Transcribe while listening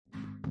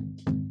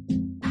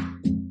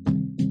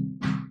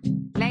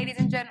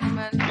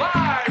Live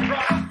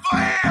from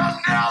Land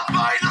Down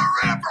by the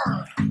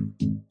River.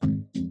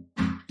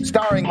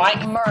 Starring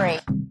Mike Murray.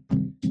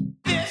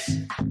 This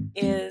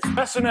Is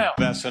SNL.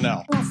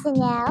 SNL.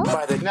 SNL.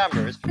 By the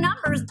numbers.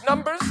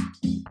 Numbers.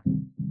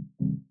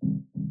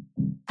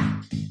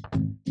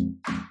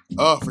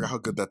 Oh, I forgot how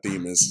good that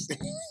theme is.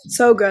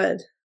 So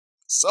good.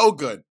 So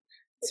good.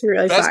 It's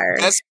really fire.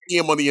 Best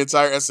theme on the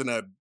entire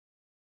SNL.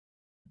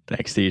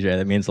 Thanks, TJ.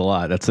 That means a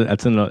lot. That's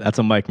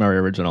a Mike Murray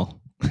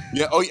original.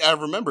 Yeah. Oh, yeah. I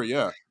remember.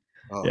 Yeah.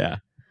 Oh, Yeah.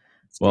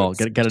 Well,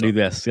 got to do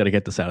this. Got to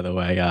get this out of the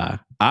way.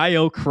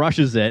 Io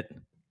crushes it.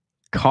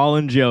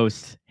 Colin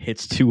Jost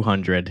hits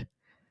 200.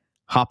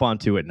 Hop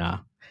onto it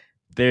now.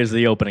 There's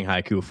the opening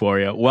haiku for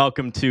you.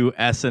 Welcome to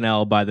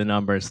SNL by the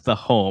Numbers, the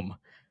home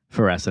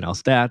for SNL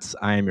stats.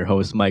 I am your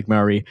host, Mike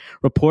Murray,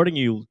 reporting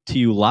to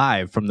you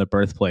live from the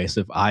birthplace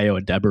of Io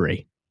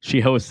Edebiri.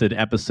 She hosted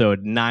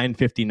episode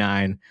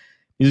 959.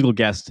 Musical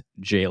guest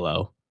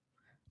J-Lo.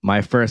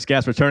 My first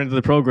guest returning to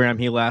the program,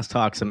 he last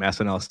talked some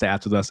SNL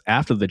stats with us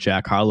after the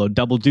Jack Harlow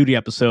Double Duty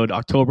episode,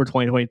 October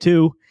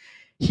 2022.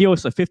 He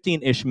hosts a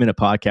 15-ish minute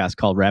podcast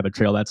called Rabbit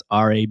Trail. That's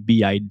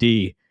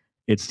RABID.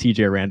 It's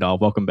TJ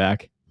Randolph. Welcome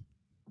back.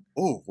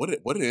 Oh,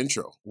 what an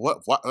intro.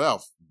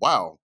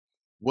 Wow.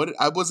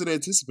 I wasn't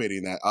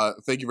anticipating that.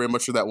 Thank you very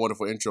much for that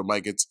wonderful intro,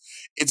 Mike.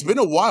 It's been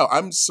a while.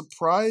 I'm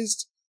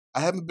surprised I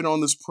haven't been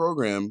on this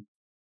program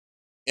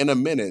in a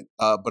minute,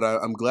 but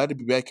I'm glad to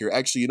be back here.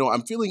 Actually,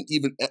 I'm feeling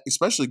even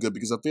especially good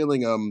because I'm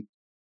feeling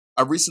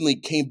I recently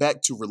came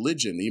back to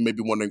religion. You may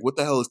be wondering, what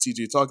the hell is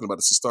TJ talking about?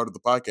 It's the start of the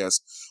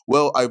podcast.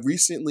 Well, I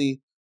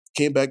recently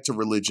came back to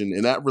religion,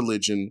 and that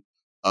religion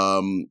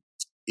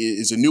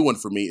is a new one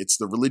for me. It's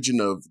the religion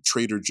of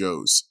Trader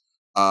Joe's.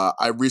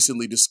 I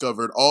recently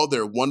discovered all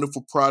their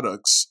wonderful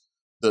products,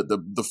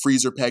 the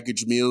freezer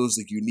packaged meals,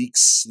 the unique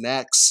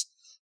snacks.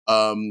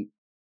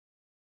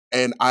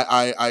 And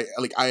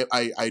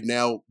I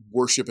now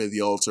worship at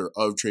the altar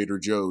of Trader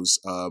Joe's.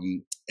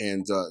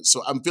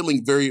 So I'm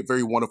feeling very,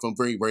 very wonderful. I'm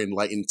very, very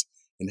enlightened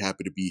and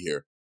happy to be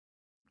here.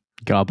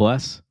 God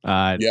bless.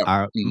 My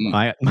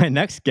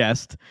next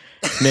guest,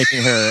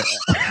 making her...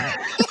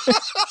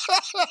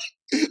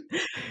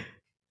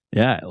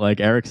 Yeah,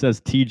 like Eric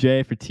says,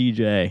 TJ for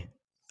TJ.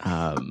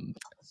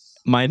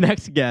 My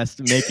next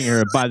guest, making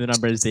her by the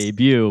numbers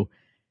debut,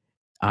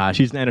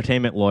 she's an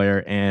entertainment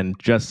lawyer and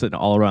just an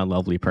all-around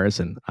lovely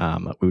person.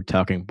 We were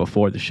talking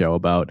before the show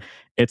about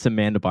it's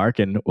Amanda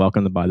Barkin.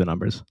 Welcome to By the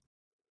Numbers.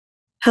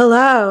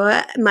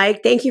 Hello, Mike.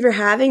 Thank you for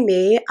having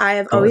me. I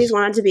have always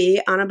wanted to be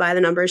on a By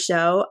the Numbers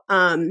show.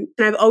 And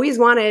I've always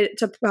wanted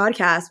to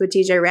podcast with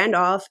TJ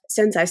Randolph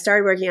since I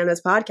started working on this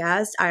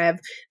podcast. I have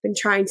been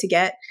trying to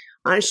get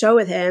on a show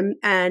with him,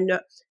 and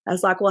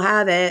as luck will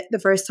have it, the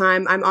first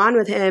time I'm on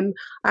with him,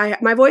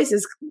 my voice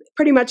is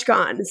pretty much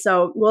gone.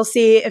 So we'll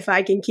see if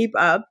I can keep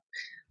up.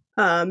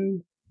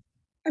 I'm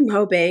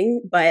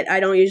hoping, but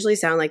I don't usually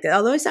sound like that,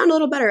 although I sound a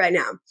little better right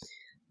now.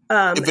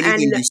 If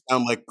anything, you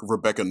sound like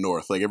Rebecca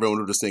North. Like everyone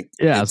would just think,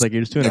 yeah, it's like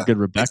you're just doing a good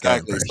Rebecca.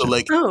 Exactly.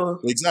 Impression. So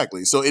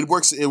exactly. So it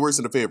works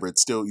in a favor.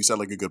 It's still, you sound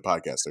like a good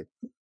podcaster.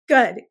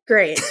 Good,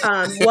 great.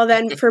 Well,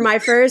 then for my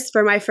first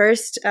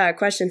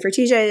question for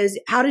TJ is,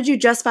 how did you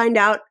just find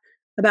out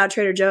about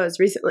Trader Joe's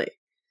recently?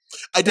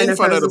 I didn't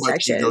find out about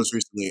Trader Joe's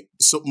recently.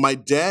 So my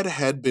dad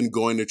had been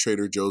going to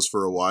Trader Joe's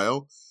for a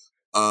while.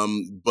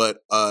 But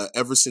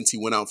ever since he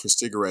went out for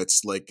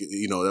cigarettes,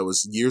 that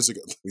was years ago.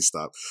 Let me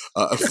stop.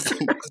 I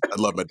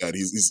love my dad.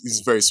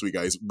 He's a very sweet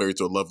guy. He's married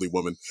to a lovely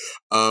woman.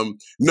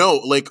 No,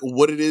 like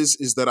what it is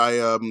that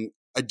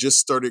I just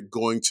started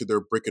going to their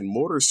brick and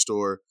mortar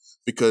store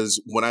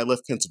because when I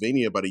left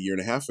Pennsylvania about a year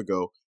and a half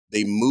ago,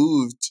 they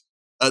moved.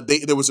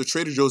 There was a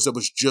Trader Joe's that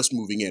was just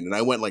moving in, and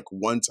I went like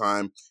one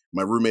time.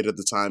 My roommate at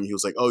the time, he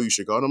was like, "Oh, you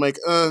should go," and I'm like,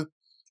 I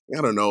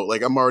don't know.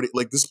 Like I'm already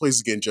like this place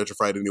is getting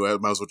gentrified anyway. I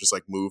might as well just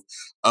like move.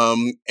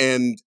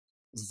 And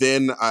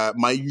then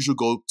my usual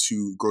go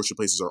to grocery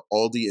places are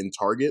Aldi and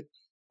Target.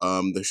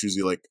 There's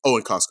usually like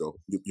and Costco.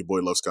 Your boy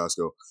loves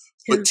Costco.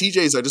 But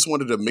TJ's, I just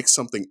wanted to mix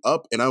something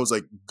up, and I was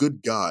like,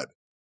 "Good God,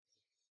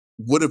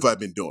 what have I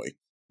been doing?"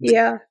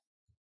 Yeah,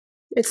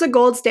 it's a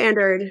gold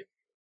standard.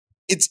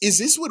 Is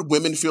this what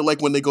women feel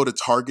like when they go to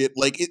Target?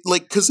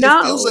 Because no.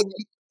 It feels like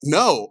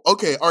no.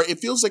 Okay, all right. It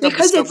feels like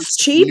because I'm it's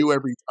cheap new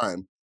every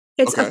time.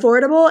 It's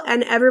affordable,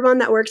 and everyone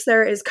that works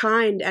there is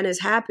kind and is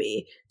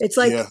happy. It's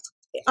like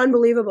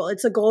unbelievable.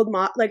 It's a gold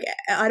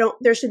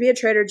there should be a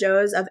Trader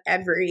Joe's of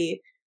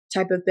every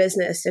type of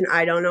business, and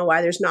I don't know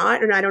why there's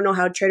not, and I don't know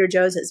how Trader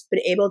Joe's has been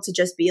able to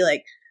just be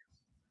like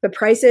the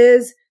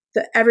prices,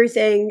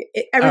 everything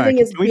right,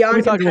 is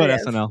beyond can we talk about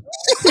SNL?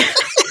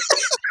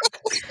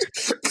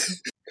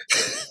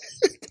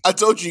 I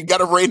told you got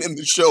to rein in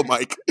the show,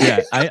 Mike.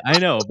 Yeah, I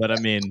know, but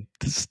I mean,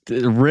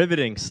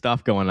 riveting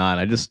stuff going on.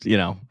 I just,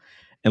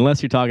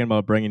 unless you're talking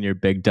about bringing your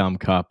big dumb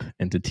cup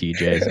into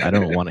TJ's, I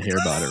don't want to hear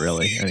about it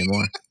really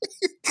anymore.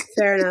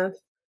 Fair enough.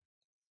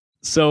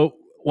 So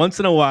once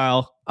in a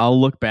while, I'll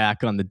look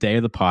back on the day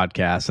of the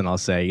podcast and I'll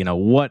say,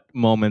 what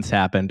moments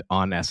happened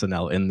on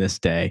SNL in this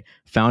day.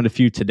 Found a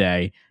few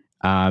today.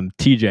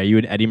 TJ, you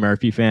an Eddie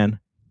Murphy fan?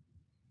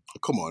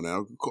 Come on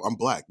now. I'm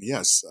black.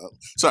 Yes.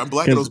 So I'm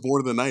black and I was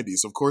born in the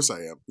 90s. Of course I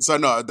am. So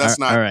no, that's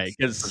not. All right.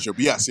 Sure.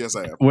 Yes,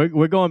 I am.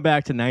 We're going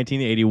back to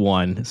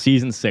 1981,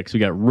 season 6. We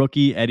got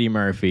rookie Eddie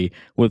Murphy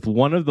with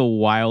one of the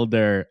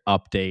wilder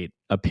update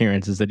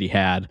appearances that he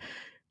had,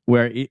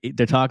 where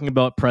they're talking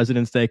about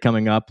President's Day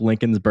coming up,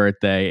 Lincoln's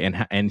birthday,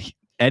 and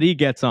Eddie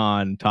gets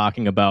on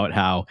talking about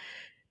how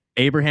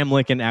Abraham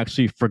Lincoln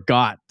actually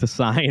forgot to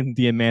sign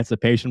the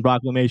Emancipation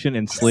Proclamation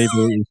and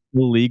slavery is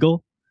still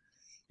legal.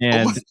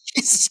 And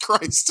Jesus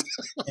Christ.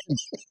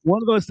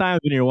 one of those times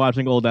when you're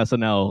watching old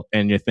SNL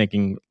and you're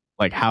thinking,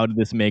 like, how did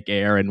this make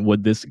air, and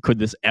could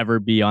this ever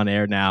be on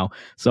air now?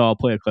 So I'll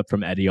play a clip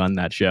from Eddie on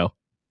that show.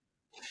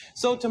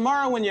 So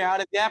tomorrow when you're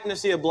out, if you happen to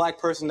see a black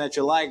person that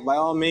you like, by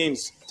all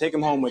means, take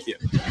him home with you.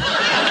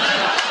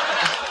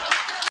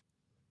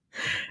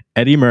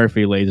 Eddie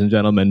Murphy, ladies and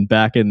gentlemen,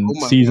 back in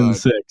season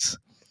 6.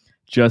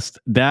 Just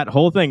that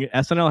whole thing.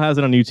 SNL has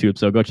it on YouTube,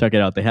 so go check it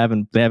out. They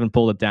haven't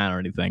pulled it down or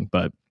anything.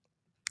 But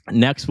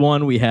next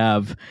one, we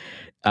have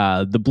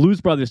the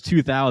Blues Brothers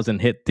 2000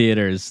 hit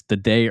theaters the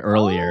day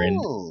earlier, and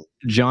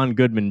John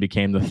Goodman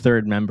became the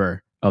third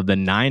member of the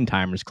Nine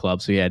Timers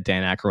Club. So he had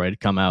Dan Aykroyd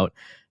come out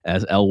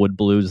as Elwood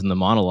Blues in the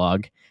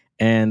monologue.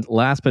 And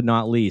last but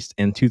not least,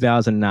 in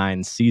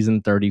 2009,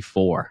 season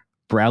 34,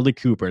 Bradley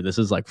Cooper. This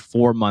is like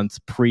 4 months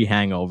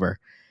pre-Hangover,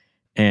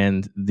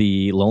 and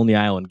the Lonely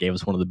Island gave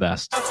us one of the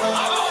best.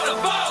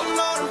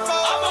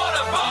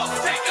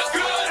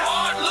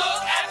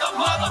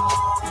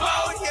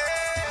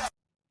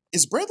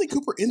 Is Bradley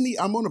Cooper in the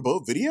I'm on a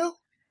Boat video?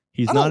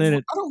 He's not in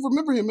it. I don't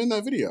remember him in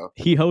that video.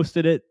 He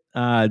hosted it.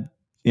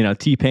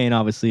 T-Pain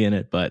obviously in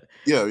it, but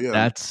yeah.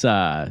 That's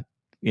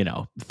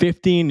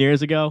 15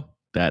 years ago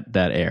that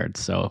aired.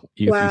 So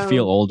if you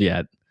feel old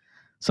yet.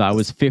 So I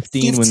was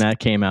 15 when that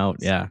came out.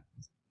 Yeah.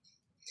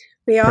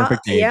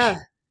 Perfect age. Yeah.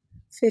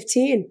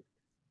 15.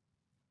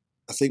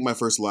 I think my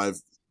first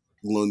live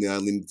Lonely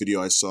Island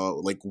video I saw,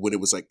 like when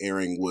it was like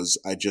airing, was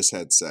I Just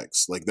Had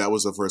Sex. Like that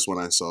was the first one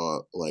I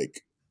saw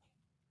like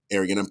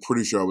airing, and I'm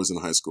pretty sure I was in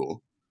high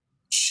school.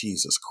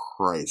 Jesus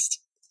Christ.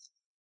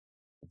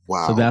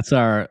 Wow. So that's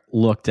our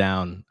look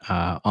down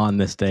on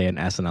this day in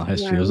SNL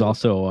history. Wow. There's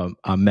also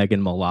a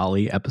Megan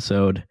Mullally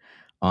episode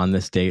on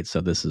this date.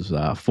 So this is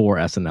 4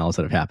 SNLs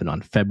that have happened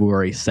on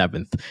February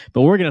 7th.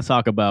 But we're going to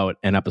talk about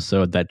an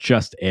episode that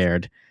just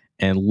aired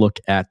and look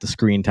at the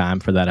screen time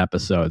for that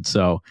episode.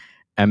 So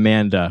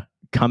Amanda,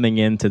 coming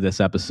into this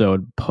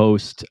episode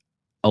post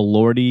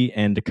Elordi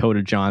and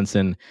Dakota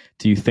Johnson,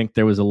 do you think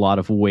there was a lot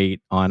of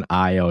weight on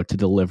Io to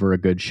deliver a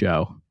good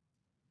show?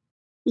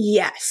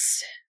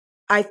 Yes.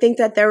 I think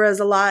that there was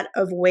a lot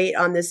of weight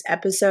on this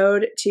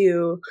episode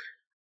to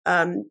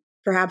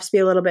perhaps be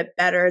a little bit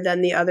better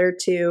than the other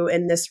two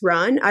in this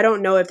run. I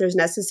don't know if there's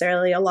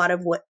necessarily a lot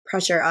of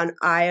pressure on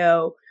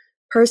Io.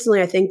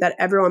 Personally, I think that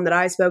everyone that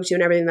I spoke to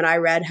and everything that I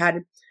read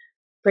had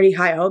pretty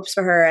high hopes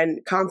for her and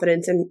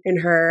confidence in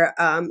her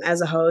as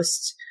a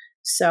host.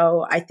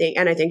 So I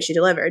think she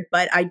delivered.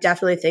 But I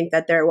definitely think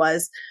that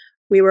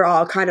we were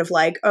all kind of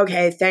like,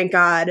 okay, thank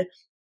God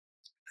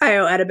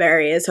Io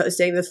Edebiri is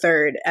hosting the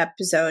 3rd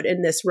episode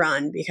in this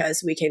run,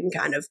 because we can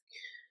kind of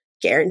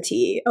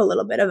guarantee a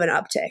little bit of an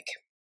uptick.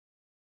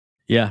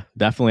 Yeah,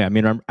 definitely. I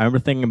mean, I remember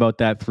thinking about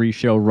that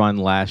 3-show run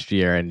last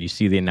year, and you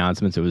see the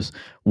announcements. It was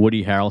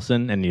Woody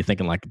Harrelson, and you're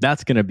thinking like,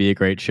 that's going to be a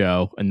great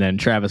show. And then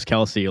Travis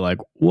Kelce, like,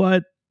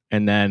 what?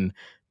 And then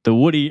the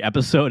Woody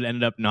episode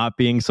ended up not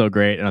being so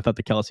great, and I thought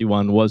the Kelce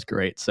one was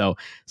great. So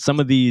some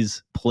of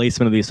these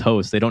placement of these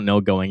hosts, they don't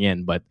know going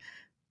in, but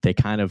they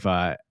kind of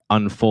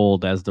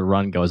unfold as the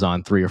run goes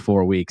on 3 or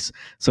 4 weeks.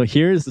 So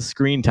here's the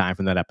screen time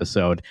from that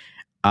episode.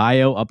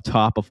 Io up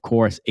top, of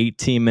course,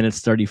 18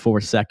 minutes, 34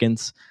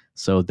 seconds.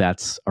 So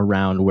that's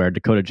around where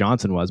Dakota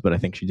Johnson was, but I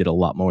think she did a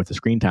lot more with the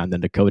screen time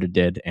than Dakota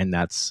did, and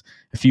that's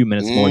a few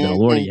minutes more than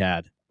Elordi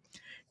had.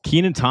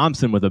 Kenan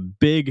Thompson with a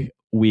big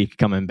week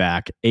coming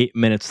back, 8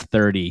 minutes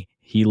 30.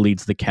 He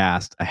leads the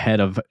cast ahead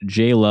of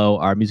J-Lo,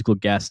 our musical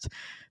guest,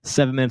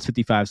 7 minutes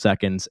 55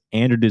 seconds.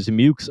 Andrew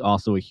Dismukes,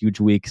 also a huge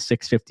week,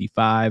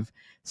 6:55.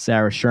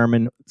 Sarah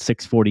Sherman,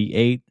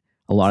 6:48.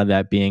 A lot of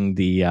that being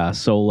the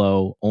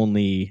solo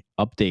only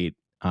update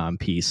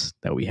piece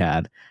that we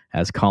had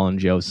as Colin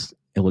Jost's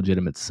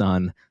illegitimate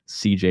son,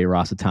 CJ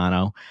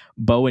Rossitano.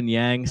 Bowen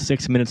Yang,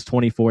 6 minutes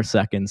 24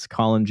 seconds.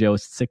 Colin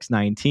Jost,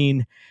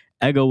 6:19.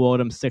 Ego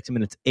Wodum, 6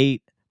 minutes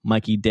 8.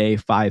 Mikey Day,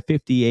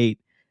 5:58.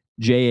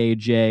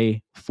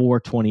 JAJ,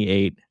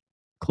 4:28.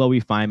 Chloe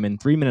Feynman,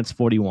 3 minutes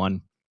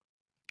 41.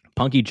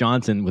 Punky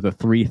Johnson with a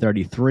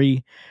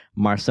 3:33.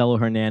 Marcelo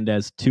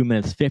Hernandez, 2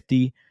 minutes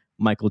 50.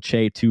 Michael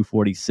Che,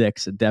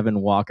 2:46.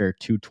 Devin Walker,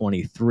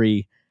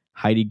 2:23.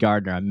 Heidi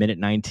Gardner, a minute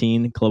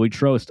 19. Chloe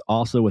Trost,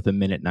 also with a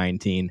minute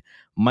 19.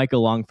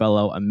 Michael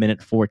Longfellow, a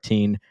minute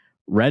 14.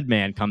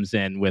 Redman comes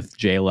in with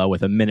J-Lo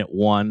with a minute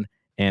 1.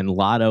 And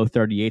Lotto,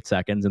 38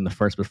 seconds in the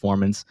first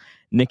performance.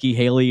 Nikki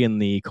Haley in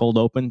the cold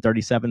open,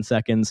 37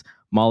 seconds.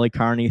 Molly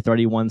Carney,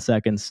 31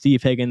 seconds.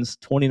 Steve Higgins,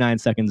 29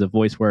 seconds of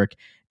voice work.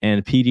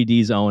 And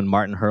PDD's own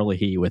Martin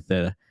Herlihy with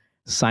the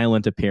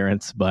silent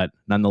appearance, but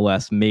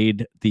nonetheless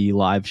made the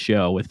live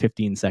show with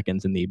 15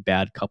 seconds in the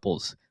Bad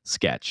Couples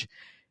sketch.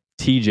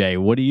 TJ,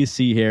 what do you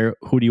see here?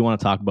 Who do you want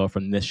to talk about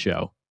from this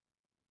show?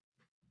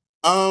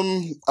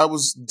 I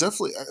was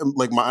definitely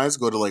like my eyes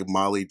go to like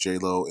Molly,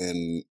 J-Lo,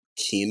 and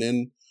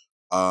Keenan.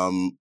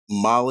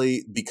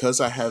 Molly,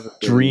 because I haven't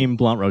Dream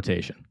blunt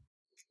rotation.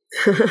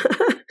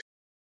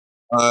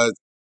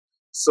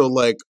 So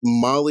like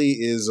Molly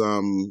is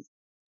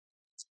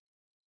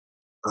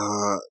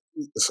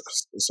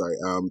sorry,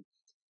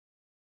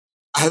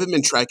 I haven't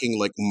been tracking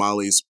like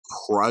Molly's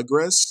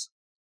progress,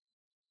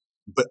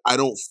 but I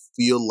don't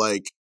feel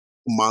like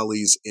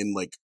Molly's in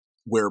like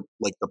where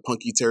like the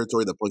Punky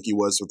territory that Punky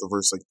was with the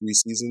first like 3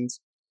 seasons.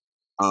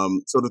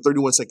 So the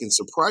 31 seconds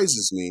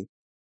surprises me.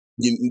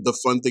 The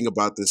fun thing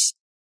about this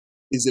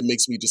is it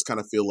makes me just kind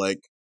of feel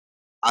like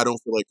I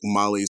don't feel like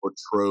Molly's or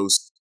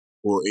Trost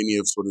or any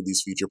of sort of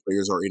these future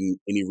players are in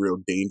any real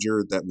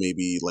danger that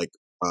maybe like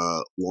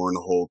Lauren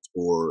Holt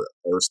or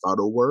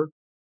Aristotle were,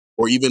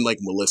 or even like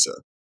Melissa.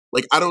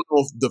 Like, I don't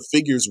know if the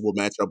figures will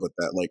match up with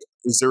that. Like,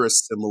 is there a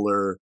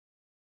similar,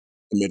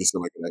 I made it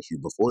sound like I asked you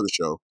before the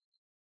show,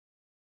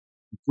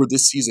 for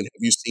this season, have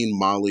you seen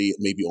Molly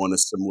maybe on a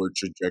similar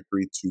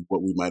trajectory to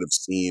what we might have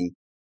seen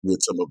with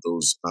some of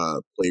those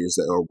players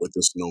that are with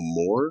us no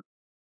more?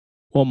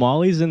 Well,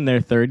 Molly's in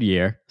their third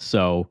year,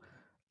 so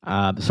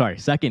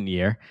second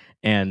year,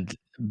 and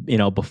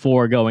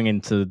before going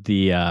into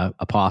the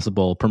a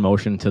possible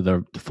promotion to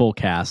the full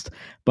cast.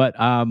 But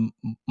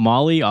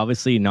Molly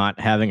obviously not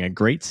having a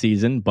great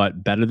season,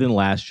 but better than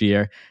last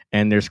year,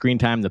 and their screen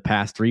time the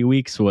past 3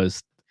 weeks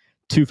was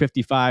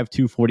 2:55,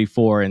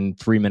 2:44, and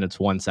 3 minutes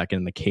 1 second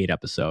in the Kate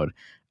episode.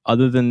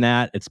 Other than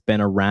that, it's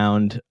been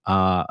around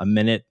a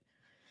minute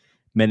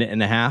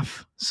and a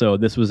half. So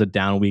this was a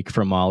down week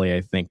for Molly.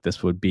 I think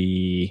this would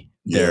be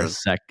their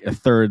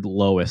third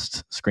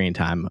lowest screen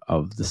time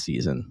of the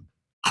season.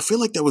 I feel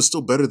like that was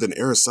still better than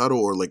Aristotle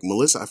or like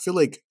Melissa. I feel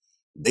like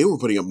they were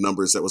putting up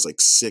numbers that was like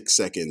 6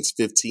 seconds,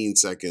 15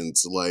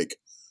 seconds. Like,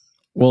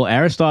 well,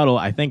 Aristotle,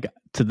 I think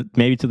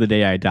maybe to the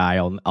day I die,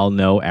 I'll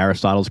know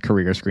Aristotle's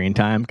career screen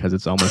time because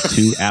it's almost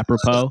too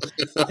apropos.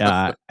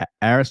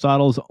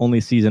 Aristotle's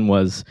only season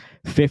was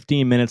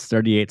 15 minutes,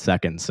 38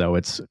 seconds. So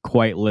it's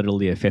quite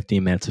literally a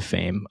 15 minutes of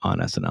fame on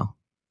SNL.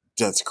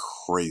 That's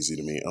crazy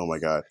to me. Oh my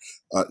God.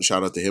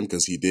 Shout out to him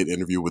because he did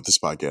interview with this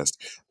podcast.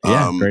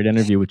 Yeah, great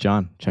interview with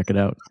John. Check it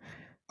out.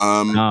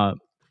 And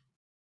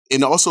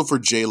also for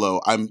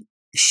J-Lo, I'm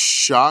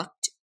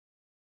shocked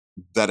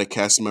that a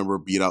cast member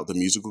beat out the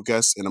musical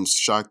guest, and I'm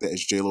shocked that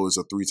as J-Lo is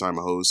a 3-time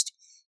host,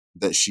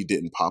 that she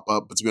didn't pop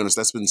up. But to be honest,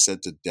 that's been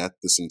said to death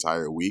this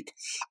entire week.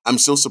 I'm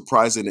so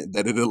surprised in it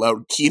that it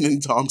allowed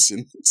Kenan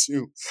Thompson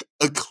to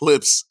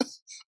eclipse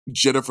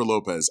Jennifer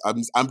Lopez.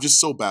 I'm just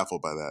so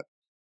baffled by that.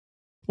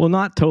 Well,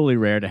 not totally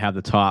rare to have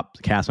the top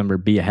cast member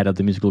be ahead of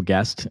the musical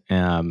guest.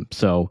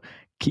 So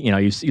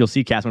you'll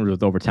see cast members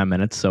with over 10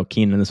 minutes. So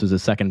Kenan, this was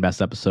his second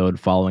best episode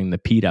following the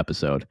Pete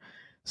episode.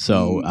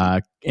 So,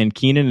 and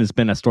Kenan has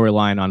been a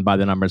storyline on By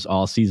the Numbers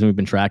all season. We've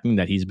been tracking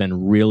that he's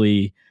been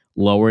really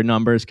lower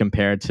numbers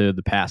compared to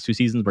the past 2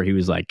 seasons where he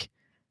was like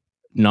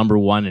number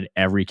 1 in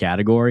every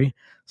category.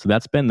 So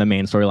that's been the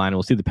main storyline.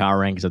 We'll see the power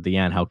rankings at the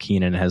end, how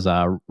Kenan has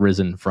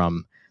risen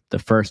from the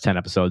first 10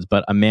 episodes.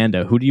 But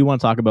Amanda, who do you want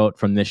to talk about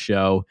from this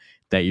show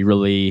that you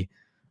really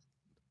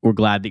were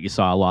glad that you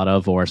saw a lot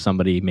of, or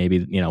somebody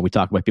maybe, we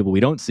talk about people we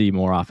don't see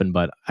more often,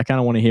 but I kind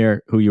of want to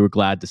hear who you were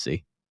glad to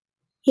see.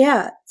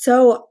 Yeah.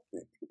 So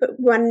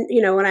when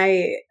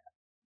I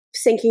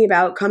was thinking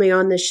about coming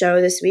on this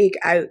show this week,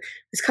 I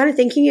was kind of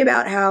thinking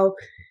about how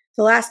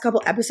the last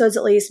couple episodes,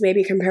 at least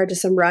maybe compared to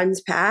some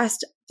runs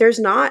past,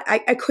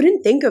 I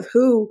couldn't think of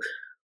who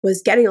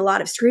was getting a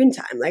lot of screen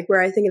time. Like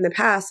where I think in the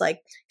past,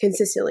 like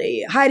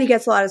consistently Heidi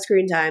gets a lot of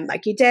screen time,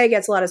 Mikey Day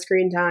gets a lot of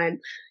screen time,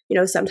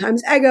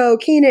 sometimes Ego,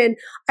 Keenan.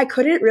 I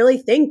couldn't really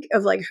think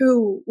of like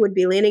who would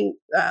be leading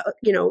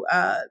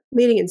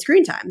in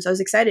screen time. So I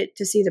was excited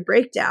to see the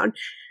breakdown.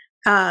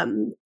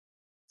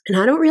 And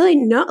I don't really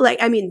know,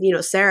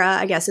 Sarah,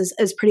 I guess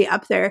is pretty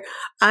up there.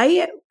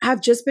 I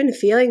have just been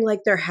feeling like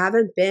there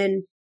hasn't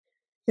been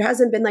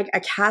like a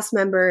cast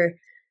member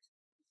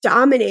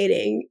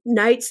dominating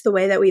nights the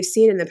way that we've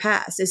seen in the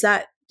past. Does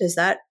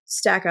that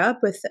stack up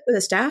with the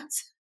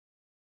stats?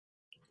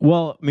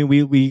 Well, I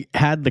mean, we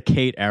had the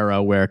Kate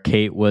era where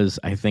Kate was,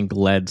 I think,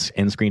 led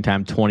in screen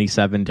time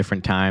 27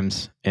 different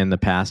times in the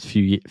past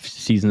few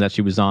seasons that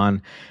she was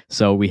on.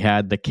 So we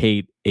had the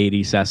Kate,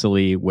 80,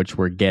 Cecily, which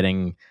were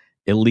getting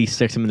at least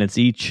 6 minutes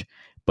each.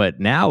 But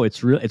now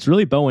it's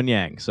really Bowen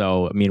Yang.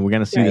 So, I mean, we're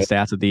going to see the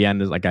stats at the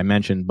end, like I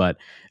mentioned, but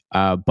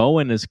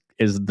Bowen is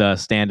the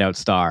standout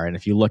star. And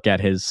if you look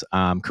at his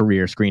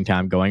career screen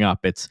time going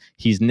up,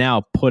 he's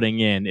now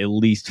putting in at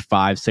least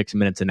 5-6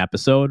 minutes an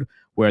episode,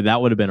 where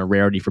that would have been a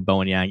rarity for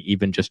Bowen Yang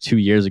even just 2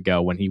 years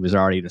ago when he was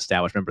already an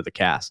established member of the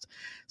cast.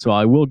 So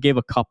I will give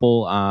a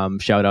couple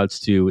shout outs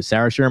to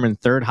Sarah Sherman,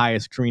 3rd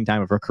highest screen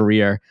time of her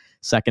career,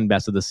 2nd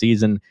best of the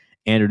season.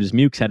 Andrew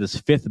Dismukes had his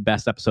 5th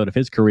best episode of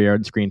his career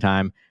in screen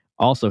time,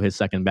 also his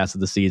second best of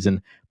the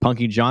season.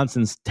 Punky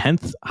Johnson's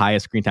 10th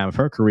highest screen time of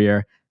her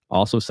career,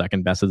 also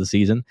second best of the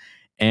season.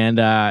 And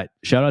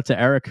shout out to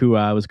Eric, who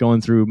was going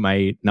through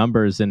my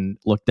numbers and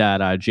looked at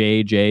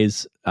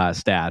JAJ's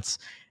stats.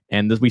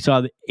 And we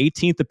saw the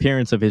 18th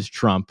appearance of his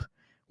Trump,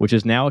 which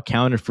is now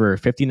accounted for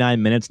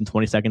 59 minutes and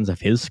 20 seconds of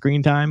his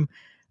screen time.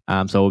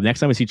 So next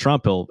time we see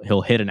Trump,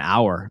 he'll hit an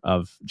hour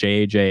of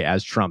JAJ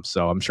as Trump.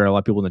 So I'm sure a lot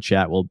of people in the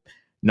chat will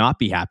not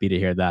be happy to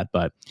hear that.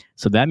 But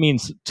so that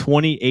means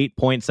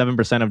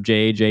 28.7% of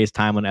JAJ's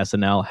time on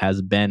SNL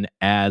has been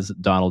as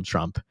Donald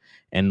Trump.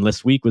 And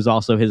this week was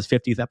also his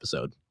 50th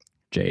episode,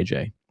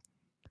 JAJ.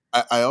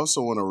 I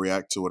also want to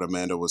react to what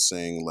Amanda was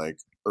saying like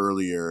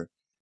earlier,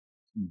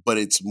 but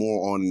it's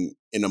more on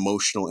an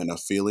emotional and a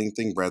feeling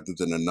thing rather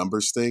than a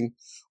numbers thing,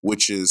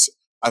 which is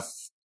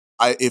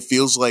it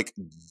feels like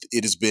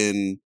this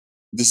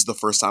is the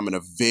first time in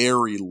a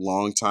very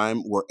long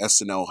time where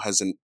SNL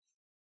has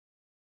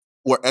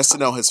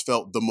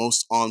felt the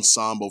most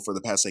ensemble for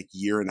the past like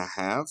year and a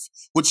half,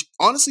 which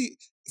honestly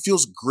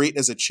feels great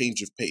as a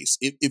change of pace.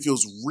 It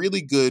feels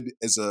really good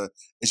as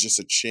just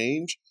a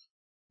change,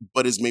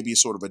 but is maybe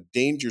sort of a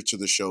danger to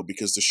the show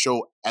because the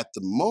show at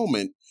the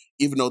moment,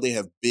 even though they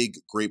have big,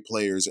 great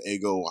players,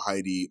 Ego,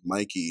 Heidi,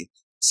 Mikey,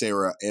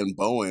 Sarah, and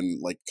Bowen,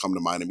 like come to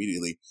mind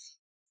immediately,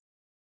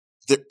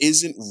 there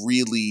isn't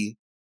really,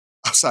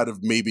 outside of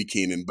maybe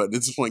Keenan, but at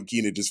this point,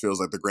 Keenan just feels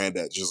like the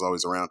granddad, just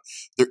always around.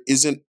 There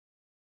isn't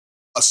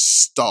a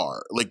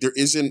star. Like there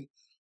isn't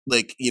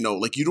like, you know,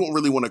 like you don't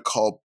really want to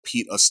call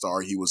Pete a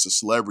star. He was a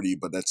celebrity,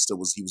 but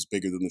he was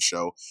bigger than the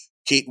show.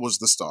 Kate was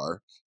the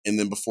star. And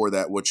then before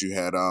that, what you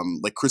had,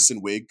 like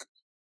Kristen Wiig,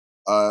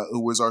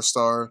 who was our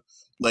star.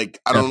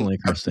 Like, I'm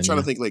trying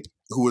to think like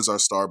who is our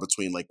star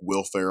between like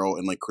Will Ferrell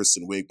and like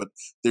Kristen Wiig, but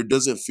there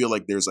doesn't feel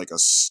like there's like a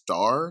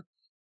star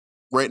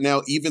right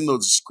now, even though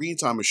the screen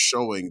time is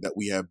showing that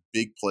we have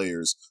big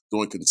players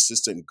doing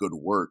consistent good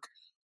work.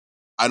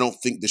 I don't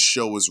think the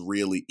show is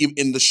really,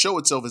 in the show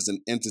itself as an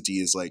entity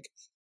is like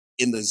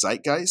in the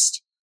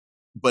zeitgeist,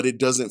 but it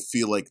doesn't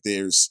feel like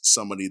there's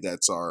somebody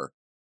that's our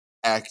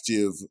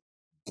active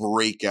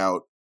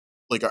breakout,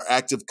 like our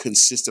active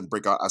consistent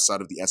breakout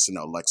outside of the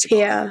SNL lexicon.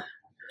 Yeah.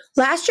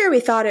 Last year we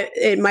thought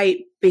it might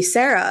be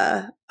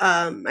Sarah,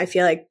 I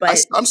feel like, but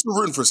I'm still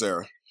rooting for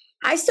Sarah.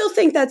 I still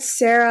think that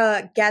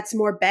Sarah gets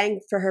more bang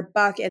for her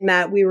buck in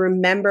that we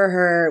remember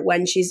her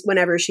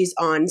whenever she's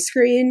on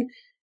screen.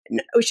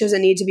 She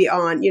doesn't need to be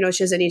on,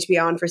 she doesn't need to be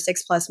on for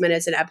 6+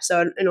 minutes an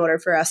episode in order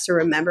for us to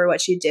remember what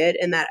she did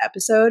in that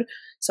episode.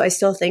 So I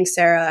still think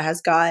Sarah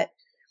has got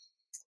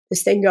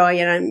this thing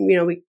going,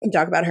 and we can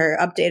talk about her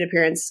update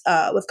appearance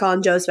with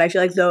Colin Jost, but I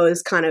feel like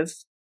those kind of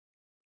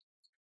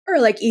are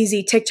like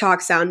easy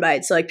TikTok sound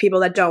bites. So like people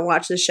that don't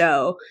watch the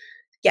show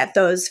get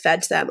those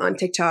fed to them on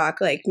TikTok,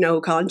 like know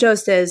who Colin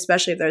Jost is,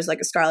 especially if there's like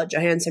a Scarlett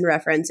Johansson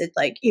reference. It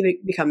like even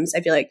becomes,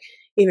 I feel like,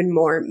 even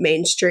more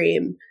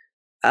mainstream.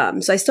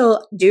 So I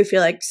still do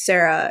feel like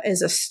Sarah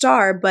is a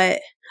star,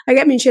 but she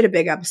had a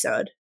big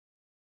episode.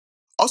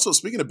 Also,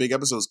 speaking of big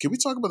episodes, can we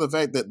talk about the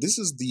fact that this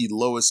is the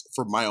lowest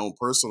for my own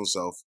personal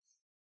self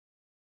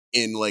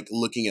in like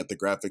looking at the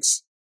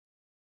graphics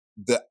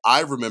that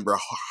I remember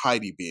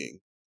Heidi being.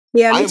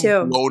 Yeah, me too.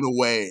 I'm blown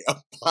away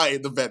by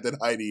the fact that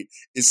Heidi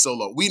is so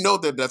low. We know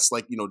that that's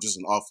like, just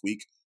an off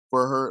week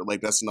for her.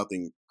 Like that's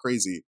nothing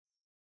crazy.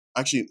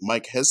 Actually,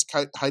 Mike, has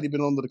Heidi been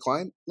on the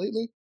decline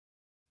lately?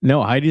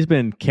 No, Heidi's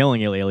been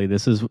killing it lately.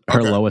 This is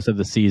her lowest of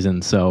the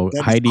season. So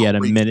Heidi at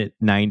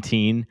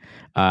 1:19.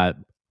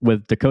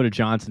 With Dakota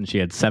Johnson, she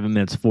had 7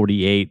 minutes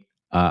 48.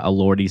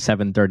 Elordi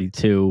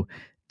 7:32.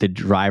 The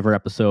Driver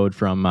episode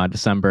from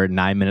December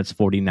 9 minutes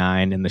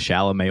 49, and the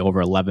Chalamet over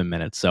 11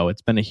 minutes. So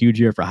it's been a huge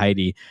year for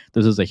Heidi.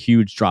 This is a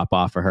huge drop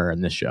off for her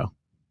in this show.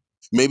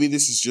 Maybe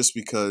this is just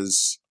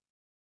because,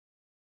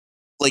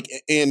 like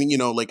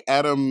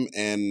Adam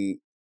and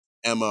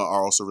Emma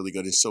are also really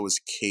good, and so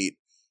is Kate.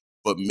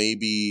 But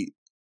maybe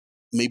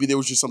there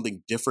was just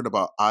something different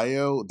about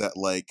Io that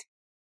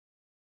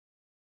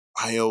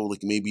Io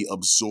maybe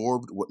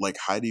absorbed what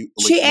Heidi.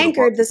 She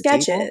anchored the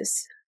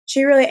sketches.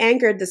 She really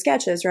anchored the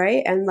sketches,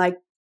 right? And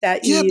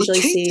that you usually but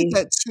Kate see. did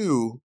that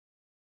too.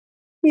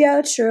 Yeah,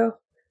 that's true.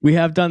 We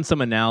have done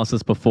some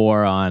analysis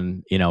before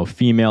on,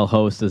 female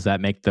hosts. Does that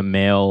make the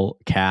male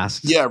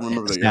cast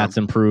stats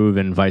improve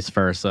and vice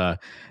versa?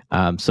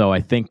 So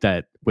I think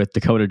that with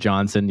Dakota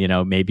Johnson,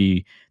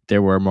 maybe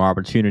there were more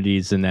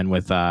opportunities. And then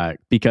with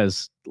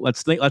because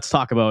let's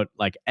talk about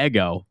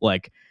Ego.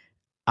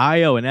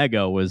 Io and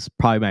Ego was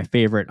probably my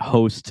favorite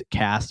host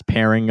cast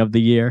pairing of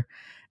the year.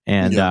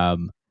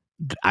 And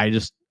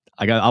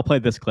I'll play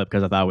this clip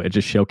because I thought it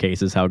just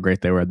showcases how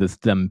great they were.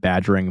 Them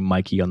badgering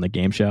Mikey on the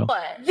game show.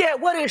 What? Yeah,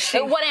 what is she?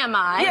 What am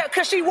I? Yeah,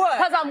 because she what?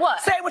 Because I'm what?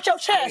 Say it with your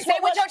chest. Say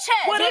it with your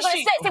chest. What is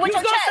she? Say it with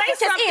your chest. Say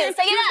something.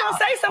 Say it out.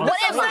 Say something.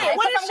 What am I?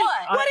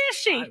 What is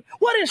she?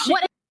 What is she?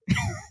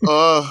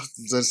 Oh,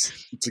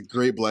 it's a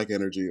great black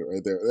energy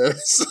right there.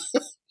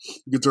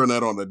 You can turn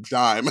that on a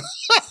dime.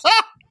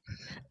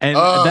 And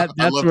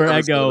that's where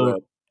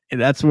Ego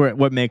that's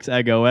what makes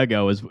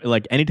Ego is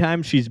like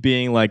anytime she's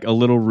being like a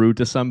little rude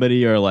to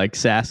somebody or like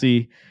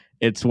sassy,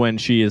 it's when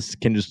she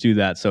can just do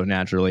that so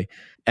naturally.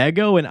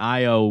 Ego and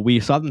Io, we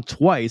saw them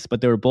twice,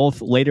 but they were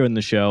both later in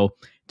the show.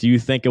 Do you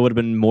think it would have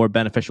been more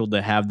beneficial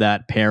to have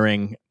that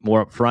pairing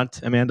more up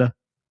front, Amanda?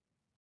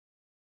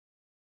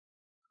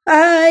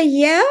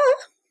 Yeah.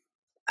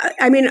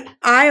 I mean,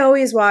 I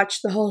always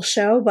watch the whole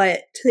show,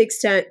 but to the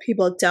extent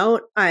people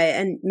don't,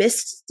 and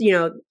missed,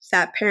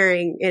 that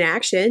pairing in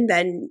action,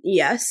 then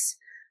yes,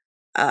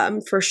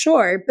 for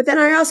sure. But then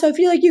I also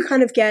feel like you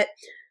kind of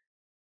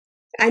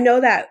I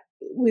know that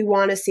we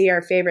want to see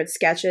our favorite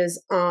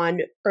sketches on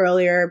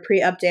earlier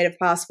pre-update if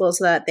possible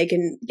so that they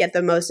can get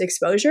the most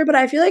exposure. But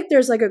I feel like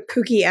there's like a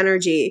kooky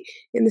energy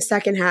in the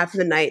second half of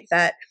the night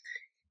that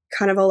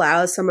kind of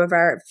allows some of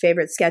our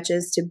favorite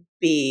sketches to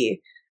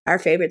be our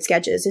favorite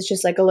sketches. It's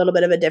just like a little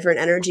bit of a different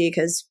energy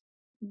because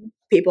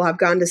people have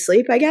gone to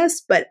sleep, I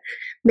guess. But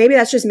maybe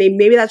that's just me.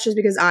 Maybe that's just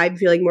because I'm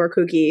feeling more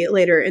kooky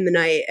later in the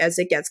night as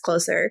it gets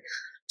closer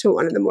to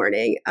 1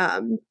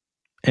 a.m.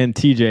 And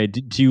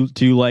TJ,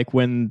 do you like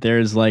when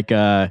there's like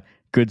a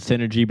good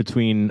synergy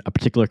between a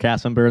particular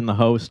cast member and the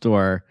host,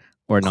 or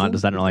not?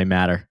 Does that really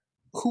matter?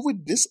 Who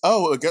would this?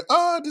 Oh, okay.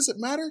 Does it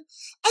matter?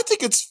 I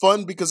think it's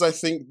fun because I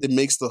think it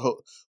makes the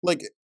host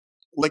like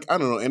I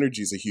don't know.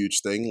 Energy is a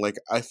huge thing. Like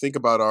I think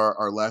about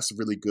our last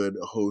really good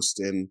host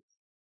and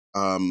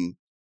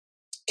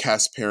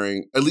cast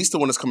pairing, at least the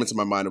one that's coming to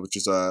my mind, which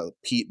is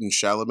Pete and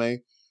Chalamet.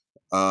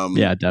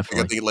 Yeah,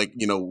 definitely. I think like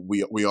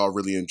we all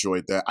really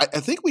enjoyed that. I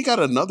think we got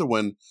another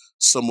one,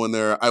 someone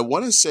there. I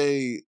want to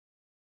say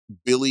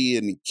Billy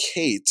and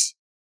Kate,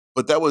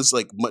 but that was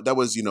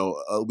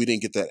we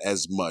didn't get that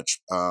as much.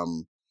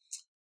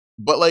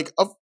 But like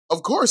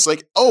of course,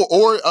 like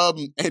or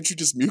Andrew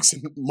Dismukes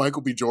and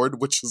Michael B. Jordan,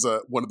 which is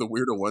one of the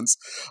weirder ones.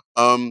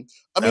 I mean,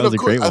 of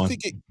course,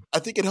 I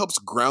think it helps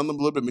ground them a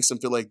little bit, makes them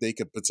feel like they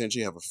could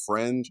potentially have a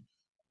friend.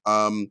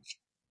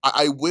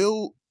 I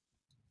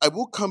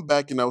will come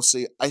back and I'll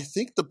say I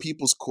think the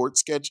People's Court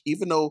sketch,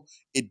 even though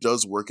it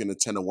does work in a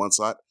 10-1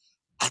 slot,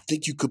 I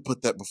think you could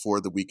put that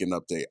before the weekend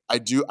update. I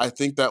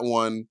think that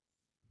one.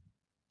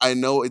 I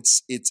know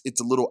it's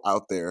a little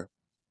out there,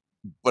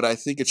 but I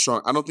think it's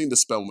strong. I don't think the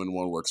Spellman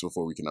one works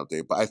before weekend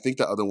update, but I think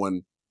the other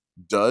one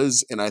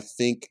does, and I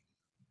think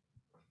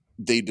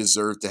they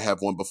deserve to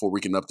have one before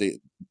weekend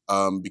update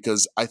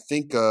because I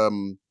think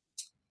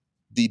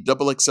the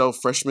Double XL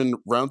freshman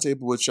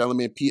roundtable with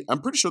Chalamet and Pete,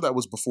 I'm pretty sure that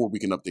was before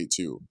weekend update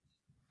too.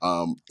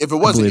 If it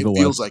wasn't, it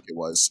feels like it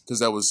was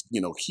because that was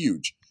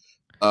huge.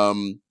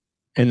 And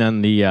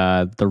then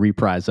the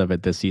reprise of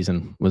it this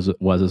season was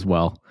as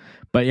well.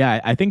 But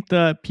yeah, I think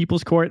the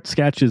People's Court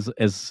sketch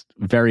is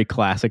very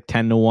classic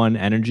 10-1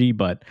 energy,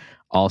 but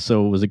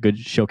also was a good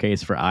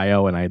showcase for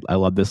Io, and I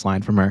love this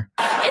line from her.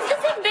 It's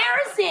just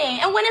embarrassing.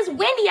 And when it's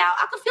windy out,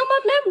 I can feel my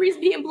memories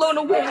being blown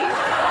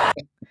away.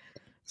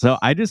 So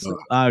I just,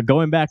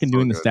 going back and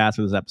doing the stats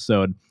for this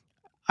episode,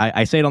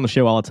 I say it on the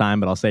show all the time,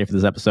 but I'll say it for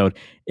this episode.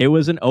 It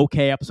was an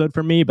okay episode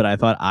for me, but I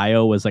thought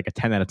Io was like a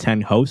 10 out of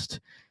 10 host.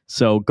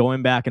 So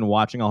going back and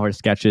watching all her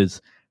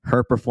sketches,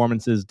 her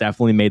performances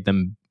definitely made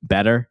them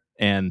better.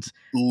 And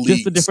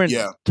just the different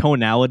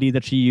tonality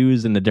that she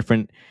used and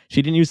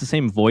she didn't use the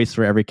same voice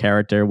for every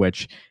character,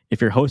 which if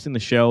you're hosting the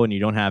show and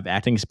you don't have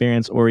acting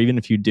experience, or even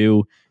if you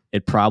do,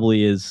 it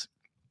probably is,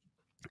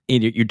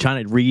 you're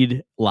trying to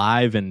read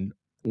live and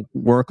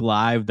work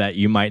live, that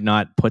you might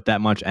not put that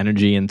much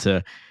energy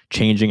into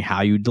changing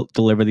how you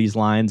deliver these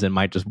lines and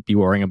might just be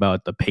worrying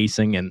about the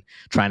pacing and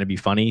trying to be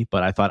funny.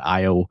 But I thought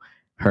Io,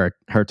 her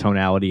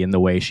tonality and the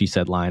way she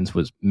said lines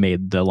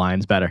made the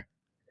lines better.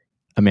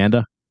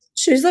 Amanda?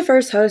 She was the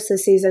first host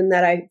this season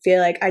that I feel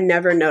like I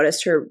never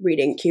noticed her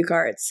reading cue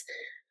cards.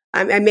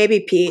 And maybe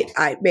Pete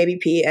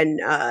and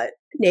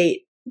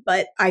Nate,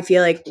 but I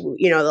feel like,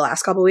 the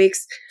last couple of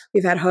weeks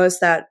we've had hosts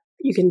that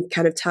you can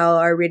kind of tell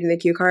are reading the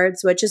cue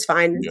cards, which is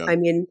fine. Yeah. I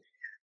mean,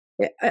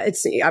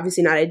 it's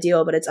obviously not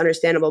ideal, but it's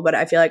understandable. But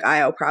I feel like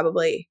Io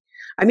probably,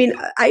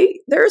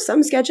 there are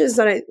some sketches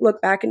that I look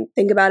back and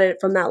think about it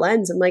from that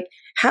lens. I'm like,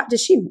 how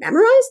does she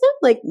memorize them?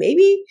 Like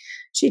maybe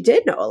she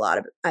did know a lot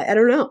of it. I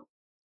don't know.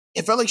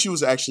 It felt like she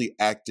was actually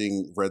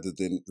acting rather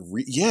than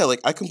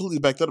like I completely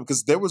backed that up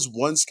because there was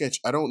one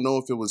sketch. I don't know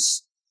if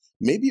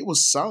maybe it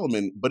was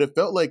Solomon, but it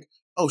felt like,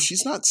 oh,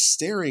 she's not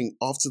staring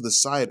off to the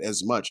side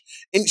as much.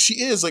 And she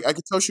is, like, I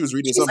could tell she was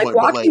reading something. Like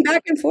walking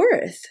back and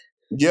forth.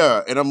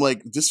 Yeah. And I'm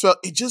like,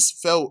 it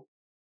just felt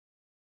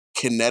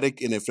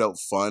kinetic and it felt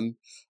fun.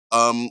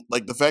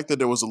 Like the fact that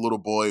there was a little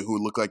boy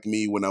who looked like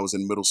me when I was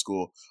in middle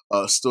school,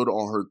 stood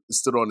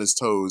on his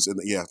toes, and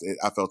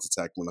I felt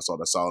attacked when I saw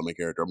that Solomon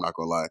character. I'm not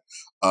gonna lie.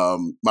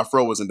 My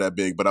fro wasn't that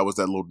big, but I was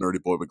that little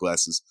nerdy boy with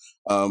glasses.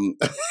 And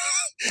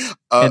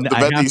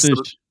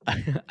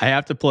I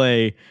have to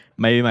play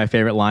maybe my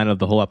favorite line of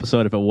the whole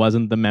episode. If it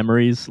wasn't the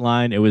memories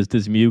line, it was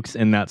Dismukes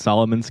in that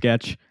Solomon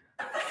sketch.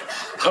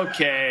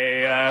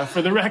 Okay,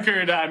 for the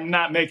record, I'm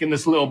not making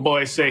this little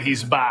boy say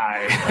he's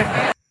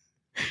bi.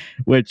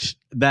 which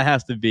that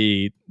has to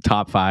be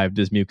top 5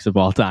 Dismukes of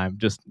all time.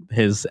 Just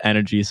his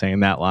energy saying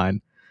that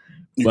line.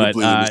 You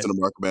completely listen to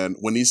Mark, man.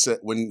 When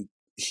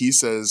he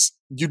says,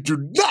 "You do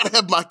not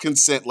have my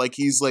consent," like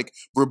he's like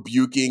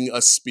rebuking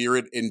a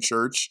spirit in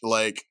church.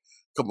 Like,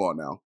 come on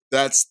now.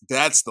 That's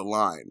the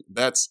line.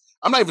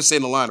 I'm not even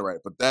saying the line right,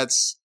 but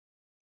that's.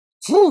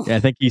 Whew. Yeah, I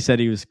think he said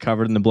he was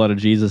covered in the blood of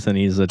Jesus and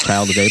he's a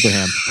child of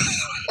Abraham.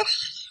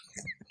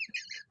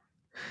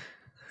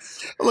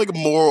 Like a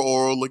more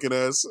oral looking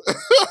ass.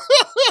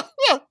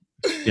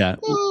 Yeah,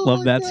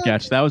 love that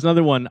sketch. That was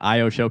another one,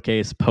 IO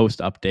Showcase post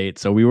update.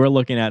 So we were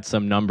looking at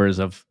some numbers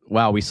of,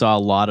 wow, we saw a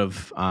lot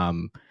of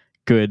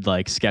good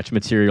like sketch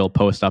material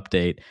post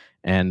update.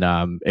 And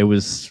it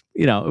was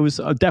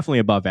definitely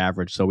above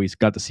average. So we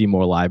got to see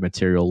more live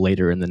material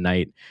later in the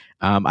night.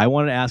 I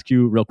wanted to ask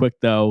you real quick,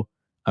 though,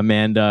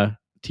 Amanda,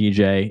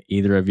 TJ,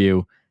 either of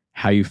you,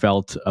 how you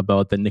felt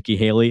about the Nikki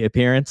Haley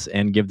appearance,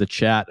 and give the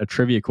chat a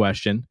trivia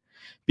question,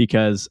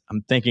 because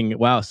I'm thinking,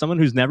 wow, someone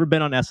who's never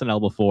been on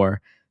SNL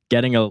before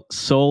getting a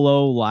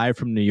solo live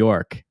from New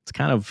York. It's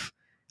kind of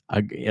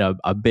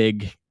a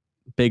big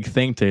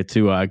thing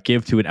to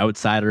give to an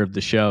outsider of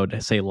the show, to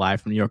say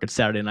live from New York at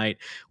Saturday night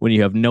when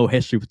you have no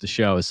history with the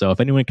show. So if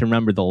anyone can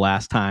remember the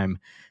last time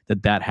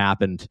that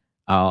happened,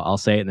 I'll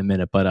say it in a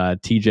minute. But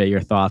TJ,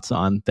 your thoughts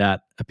on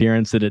that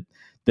appearance?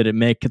 Did it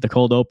make the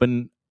cold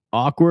open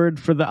awkward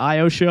for the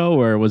IO show,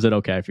 or was it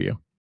okay for you?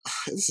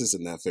 This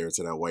isn't that fair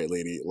to that white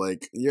lady.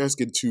 Like, you're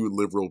asking two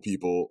liberal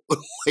people.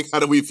 Like, how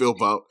do we feel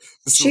about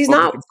this? She's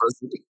not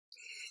person?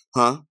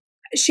 Huh?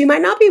 She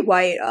might not be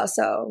white.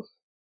 Also,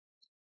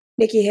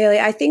 Nikki Haley.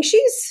 I think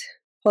she's.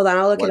 Hold on,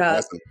 I'll look it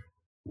up. Passing.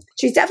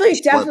 She's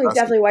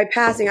definitely white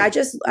passing. I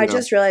just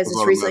realized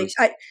this recently.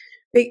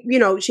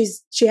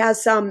 She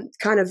has some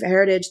kind of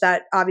heritage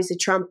that obviously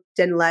Trump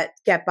didn't let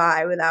get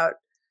by without.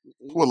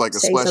 What, like a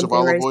splash of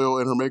olive oil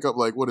in her makeup?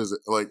 Like, what is it?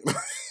 Like,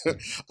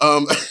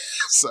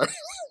 sorry.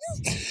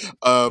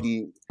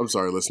 I'm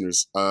sorry,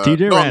 listeners.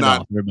 TJ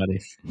Randolph, everybody.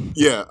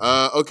 Yeah.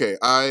 Okay.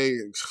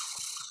 I'm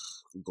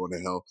going to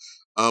hell.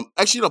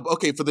 Actually, no.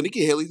 Okay, for the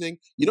Nikki Haley thing,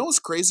 you know what's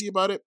crazy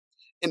about it?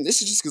 And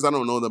this is just because I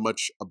don't know that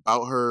much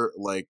about her.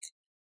 Like,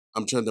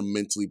 I'm trying to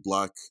mentally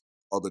block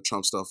all the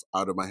Trump stuff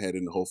out of my head,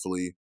 and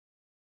hopefully,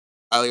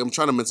 I'm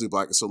trying to mentally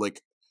block it. So,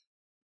 like,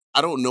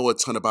 I don't know a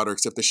ton about her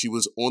except that she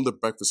was on The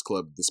Breakfast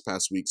Club this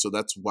past week, so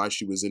that's why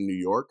she was in New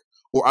York.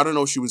 Or I don't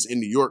know if she was in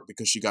New York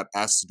because she got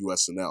asked to do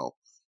SNL.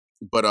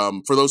 But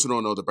for those who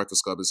don't know, The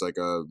Breakfast Club is like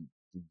a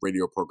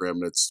radio program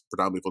that's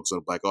predominantly focused on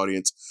a Black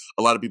audience.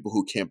 A lot of people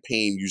who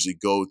campaign usually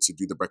go to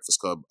do The Breakfast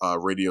Club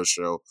radio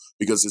show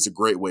because it's a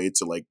great way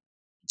to like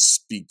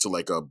speak to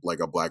like a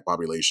Black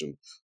population.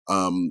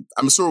 I'm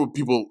sure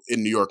people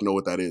in New York know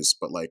what that is,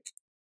 but like,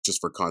 just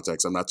for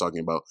context, I'm not talking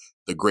about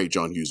the great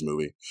John Hughes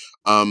movie.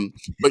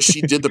 But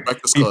she did The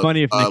Breakfast Club. It'd be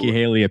funny if Nikki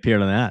Haley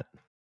appeared on that.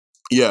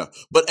 Yeah,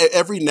 but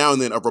every now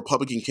and then a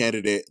Republican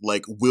candidate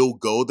like will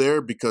go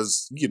there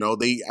because, you know,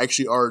 they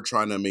actually are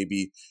trying to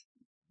maybe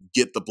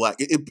get the Black.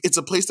 It's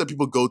a place that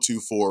people go to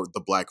for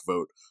the Black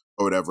vote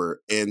or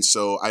whatever. And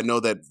so I know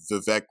that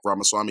Vivek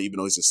Ramaswamy, even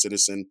though he's a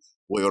citizen,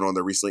 went on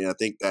there recently. And I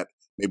think that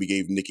maybe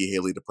gave Nikki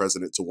Haley, the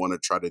president, to want to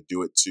try to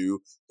do it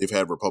too. They've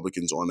had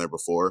Republicans on there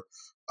before.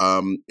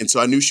 And so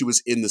I knew she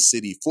was in the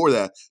city for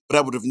that, but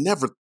I would have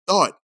never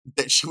thought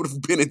that she would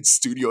have been in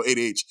Studio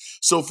 8H.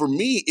 So for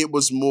me, it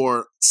was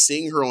more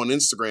seeing her on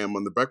Instagram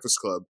on The Breakfast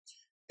Club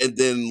and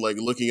then like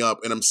looking up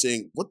and I'm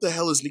saying, what the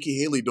hell is Nikki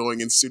Haley doing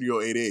in Studio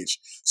 8H?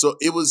 So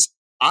it was,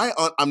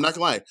 I'm not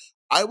gonna lie,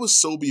 I was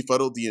so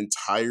befuddled the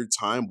entire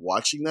time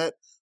watching that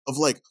of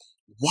like,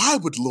 why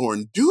would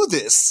Lauren do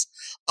this?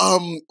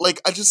 Like,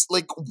 I just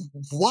like,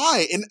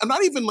 why? And I'm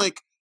not even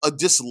like a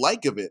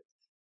dislike of it.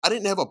 I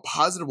didn't have a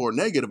positive or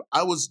negative.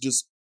 I was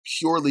just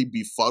purely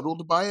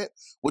befuddled by it,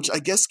 which I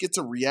guess gets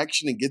a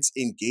reaction and gets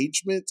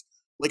engagement.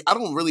 Like, I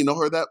don't really know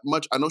her that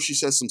much. I know she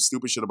says some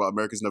stupid shit about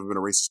America's never been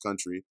a racist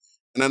country.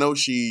 And I know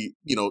she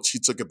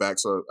took it back.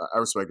 So I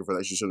respect her for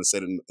that. She shouldn't have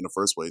said it in the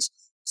first place.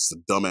 It's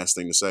a dumbass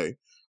thing to say.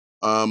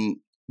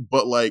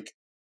 But like,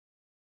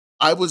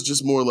 I was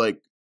just more like,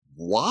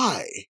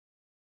 why?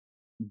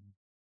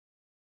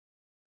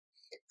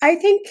 I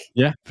think.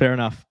 Yeah, fair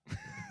enough.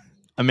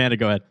 Amanda,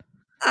 go ahead.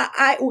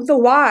 The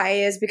why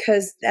is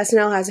because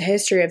SNL has a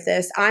history of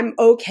this. I'm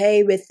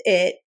okay with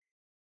it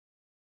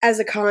as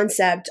a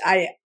concept.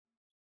 I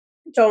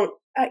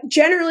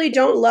generally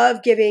don't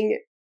love giving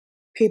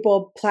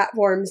people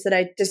platforms that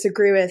I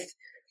disagree with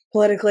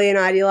politically and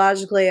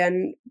ideologically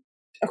and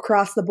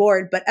across the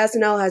board. But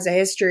SNL has a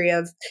history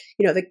of,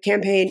 the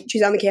campaign.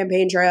 She's on the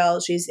campaign trail.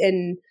 She's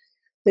in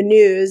the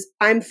news.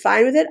 I'm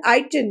fine with it.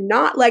 I did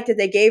not like that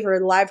they gave her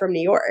Live from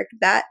New York.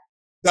 That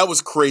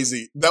was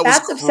crazy.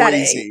 That's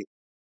upsetting.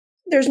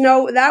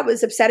 That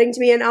was upsetting to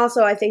me. And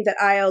also I think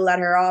that IO let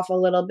her off a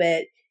little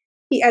bit.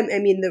 I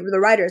mean, the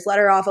writers let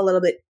her off a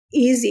little bit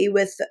easy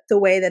with the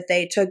way that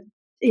they took,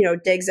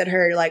 digs at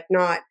her, like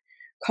not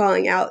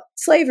calling out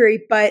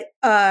slavery. But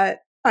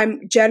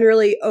I'm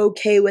generally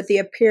okay with the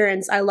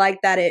appearance. I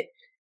like that it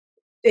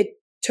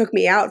took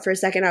me out for a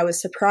second. I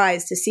was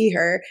surprised to see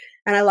her.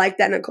 And I like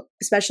that,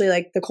 especially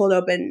like the cold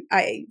open.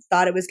 I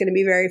thought it was going to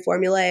be very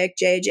formulaic,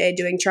 JJ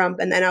doing Trump.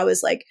 And then I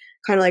was like,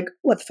 kind of like,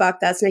 what the fuck?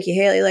 That's Nikki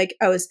Haley. Like,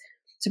 I was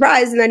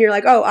surprised. And then you're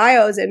like, oh,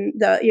 Io's in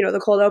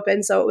the cold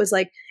open. So it was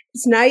like,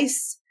 it's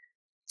nice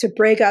to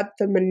break up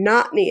the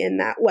monotony in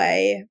that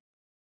way.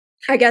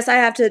 I guess I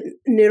have to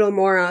noodle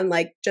more on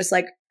like, just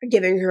like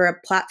giving her a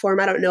platform.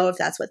 I don't know if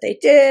that's what they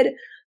did,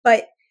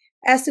 but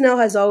SNL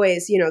has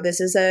always,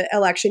 this is an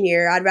election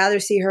year. I'd rather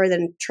see her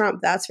than Trump.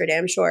 That's for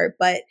damn sure.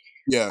 But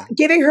yeah,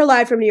 giving her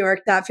live from New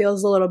York, that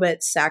feels a little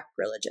bit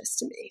sacrilegious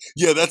to me.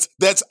 Yeah,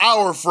 that's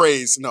our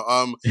phrase. No,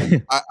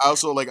 I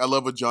also I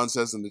love what John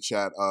says in the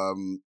chat.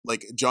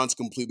 Like John's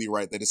completely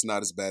right that it's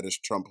not as bad as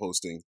Trump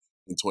hosting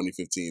in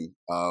 2015.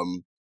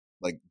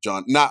 Like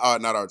John, not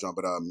our John,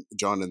 but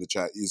John in the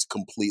chat is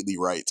completely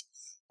right.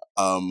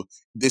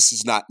 This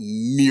is not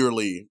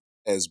nearly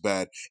as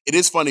bad. It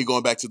is funny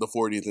going back to the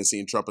 40th and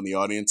seeing Trump in the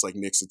audience, like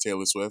next to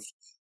Taylor Swift.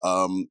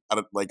 I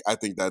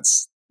think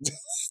that's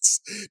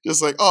it's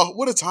just like, oh,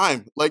 what a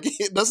time! Like,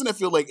 doesn't it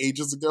feel like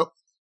ages ago?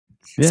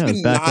 Yeah, it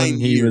was back when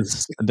he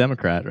was a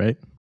Democrat, right?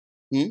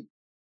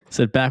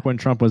 Said back when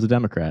Trump was a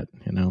Democrat,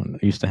 and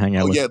used to hang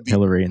out with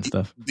Hillary and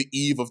stuff. The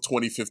eve of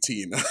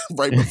 2015,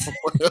 right before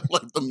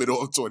like the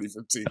middle of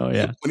 2015. Oh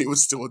yeah, when he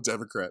was still a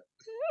Democrat.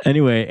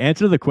 Anyway,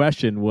 answer to the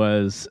question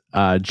was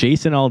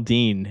Jason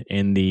Aldean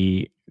in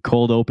the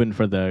cold open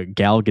for the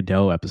Gal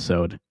Gadot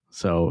episode.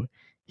 So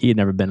he had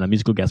never been a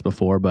musical guest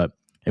before, but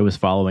it was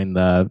following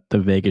the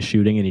Vegas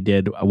shooting, and he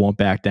did "I Won't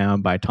Back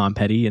Down" by Tom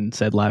Petty and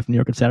said live from New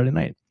York on Saturday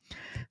night.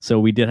 So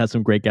we did have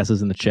some great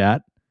guesses in the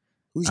chat.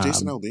 Who's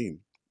Jason Aldean?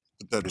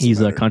 He's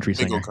a country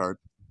singer. Card.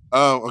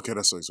 Oh, okay,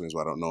 that's what explains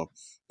why I don't know.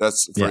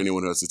 That's for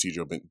anyone who has the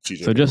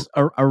TJ. So just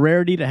a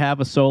rarity to have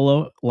a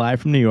solo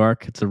live from New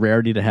York. It's a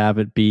rarity to have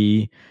it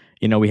be.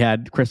 We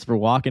had Christopher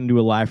Walken do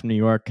a live from New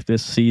York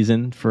this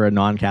season for a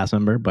non-cast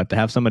member, but to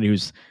have somebody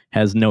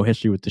has no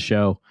history with the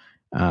show,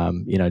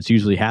 it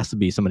usually has to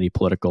be somebody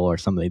political or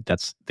somebody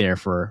that's there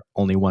for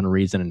only one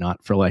reason and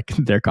not for like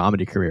their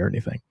comedy career or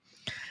anything.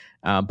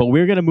 But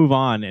we're going to move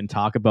on and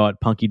talk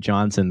about Punky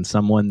Johnson,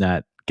 someone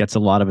that gets a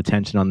lot of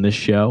attention on this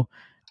show.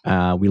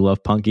 We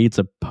love Punky. It's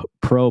a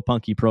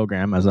pro-Punky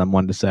program, as I'm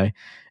wanting to say.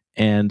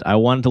 And I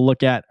wanted to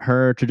look at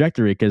her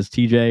trajectory because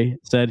TJ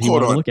said he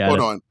wanted to look at it.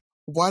 Hold on.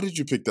 Why did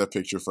you pick that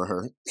picture for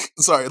her?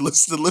 Sorry, the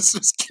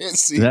listeners can't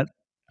see.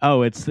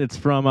 It's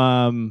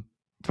from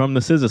the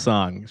SZA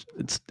song.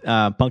 It's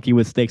Punky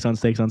with Steaks on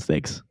Steaks on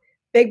Steaks.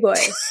 Big boy.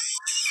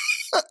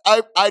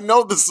 I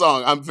know the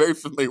song. I'm very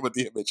familiar with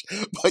the image,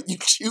 but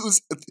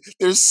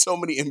there's so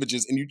many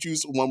images, and you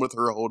choose one with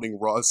her holding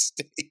raw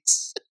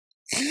steaks.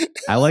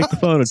 I like the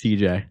photo,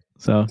 TJ.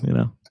 So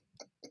I'm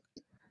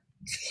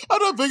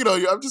not picking on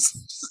you.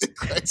 It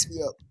cracks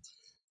me up.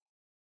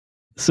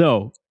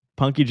 So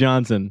Punky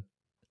Johnson,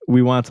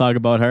 we want to talk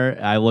about her.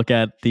 I look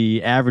at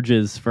the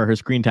averages for her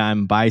screen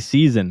time by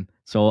season.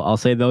 So I'll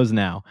say those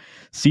now.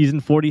 Season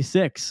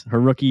 46, her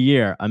rookie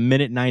year, 1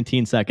 minute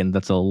 19 seconds.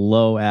 That's a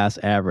low ass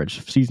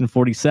average. Season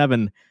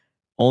 47,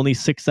 only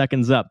 6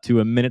 seconds up to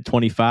 1 minute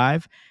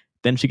 25.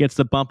 Then she gets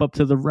the bump up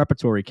to the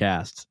repertory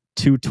cast,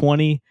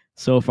 220.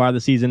 So far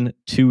this season,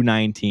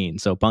 219.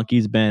 So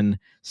Punky's been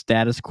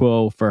status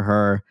quo for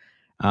her,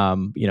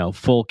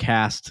 full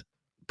cast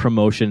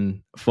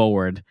promotion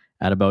forward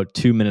at about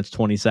 2 minutes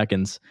 20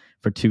 seconds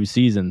for 2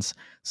 seasons.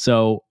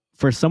 So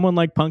for someone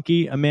like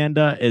Punky,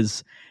 Amanda,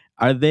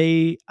 I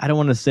don't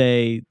want to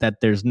say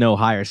that there's no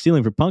higher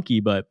ceiling for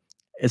Punky, but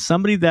is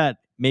somebody that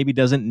maybe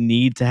doesn't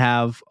need to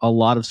have a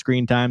lot of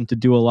screen time to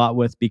do a lot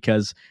with,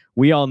 because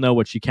we all know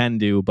what she can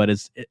do, but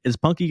is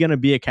Punky going to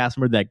be a cast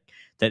member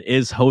that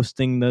is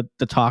hosting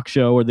the talk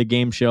show or the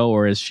game show,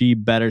 or is she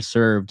better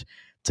served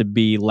to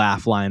be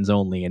laugh lines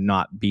only and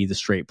not be the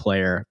straight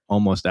player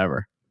almost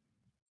ever?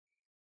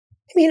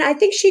 I mean, I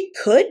think she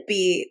could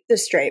be the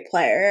straight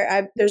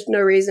player. There's no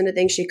reason to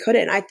think she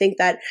couldn't. I think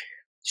that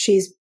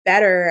she's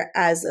better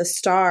as a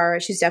star.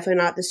 She's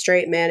definitely not the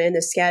straight man in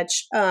the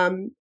sketch.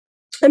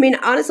 I mean,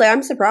 honestly,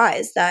 I'm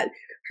surprised that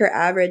her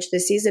average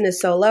this season is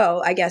so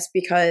low, I guess,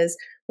 because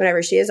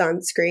whenever she is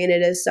on screen,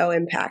 it is so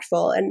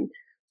impactful, and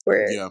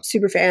we're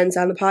super fans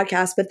on the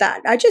podcast. But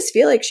I just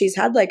feel like she's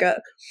had like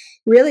a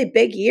really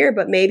big year,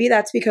 but maybe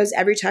that's because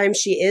every time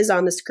she is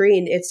on the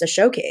screen, it's a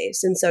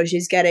showcase. And so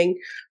she's getting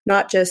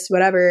not just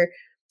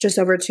just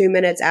over 2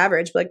 minutes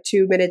average, but like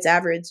 2 minutes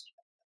average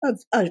of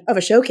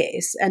a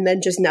showcase, and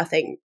then just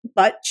nothing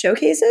but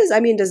showcases. I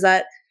mean, does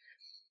that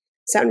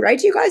sound right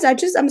to you guys?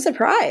 I'm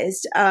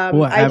surprised.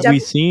 Have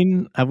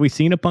we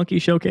seen a Punky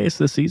showcase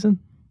this season?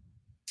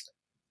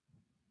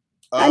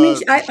 I mean,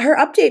 her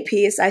update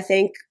piece, I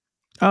think.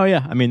 Oh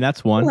yeah, I mean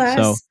that's one. Less.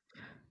 So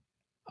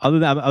other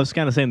than I was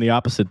kind of saying the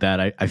opposite, that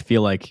I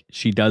feel like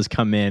she does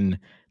come in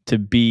to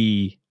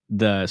be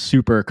the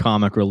super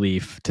comic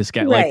relief to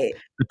sketch, like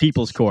the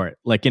People's Court.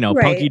 Like,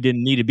 Punky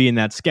didn't need to be in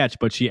that sketch,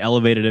 but she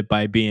elevated it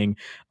by being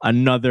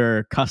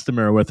another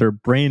customer with her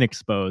brain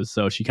exposed.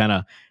 So she kind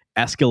of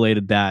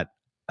escalated that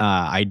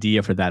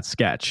idea for that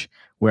sketch,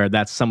 where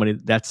that's somebody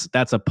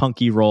that's a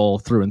Punky role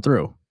through and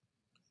through.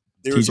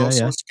 There was TJ,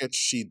 also yeah. a sketch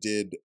she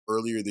did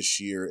earlier this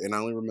year, and I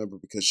only remember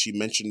because she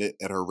mentioned it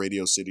at her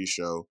Radio City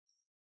show,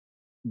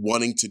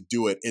 wanting to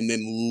do it, and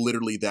then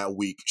literally that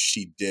week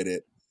she did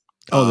it.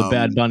 Oh, the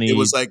Bad Bunny It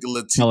was like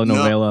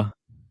telenovela.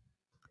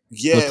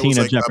 Yeah, it was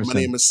Latina like Jefferson. my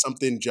name is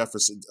something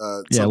Jefferson.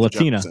 Yeah, something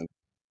Latina. Jefferson.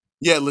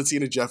 Yeah,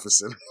 Latina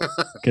Jefferson.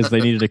 Because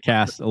they needed to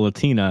cast a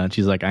Latina, and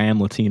she's like, "I am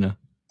Latina."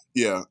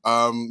 Yeah.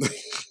 So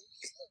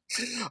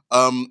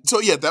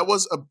yeah, that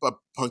was a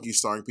punky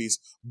starring piece.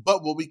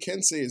 But what we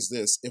can say is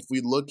this: if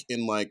we look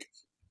in like,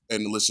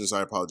 and listeners,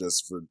 I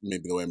apologize for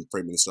maybe the way I'm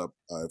framing this up.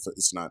 If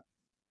it's not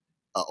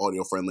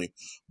audio friendly,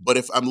 but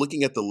if I'm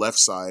looking at the left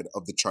side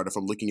of the chart, if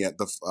I'm looking at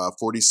the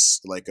 40,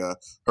 like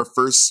her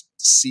first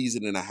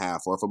season and a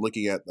half, or if I'm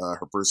looking at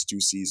her first 2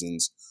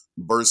 seasons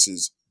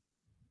versus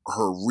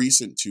her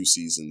recent 2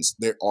 seasons,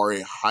 there are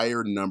a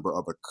higher number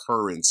of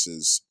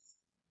occurrences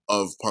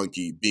of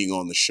Punky being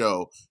on the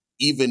show,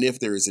 even if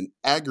there is an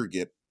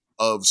aggregate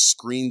of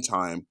screen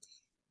time.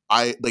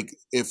 I like,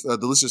 if the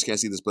listeners can't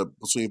see this, but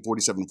between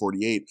 47 and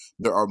 48,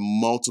 there are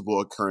multiple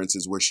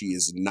occurrences where she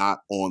is not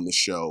on the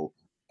show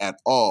at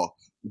all.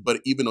 But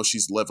even though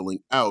she's leveling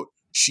out,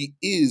 she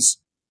is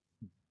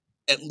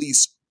at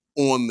least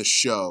on the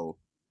show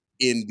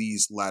in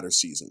these latter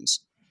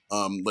seasons.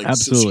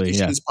 Absolutely,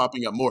 so she is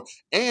popping up more,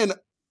 and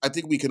I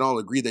think we can all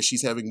agree that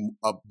she's having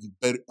a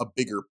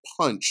bigger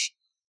punch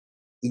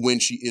when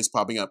she is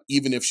popping up,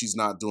 even if she's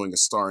not doing a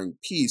starring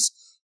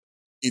piece.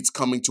 It's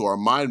coming to our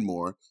mind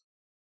more.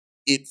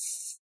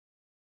 It's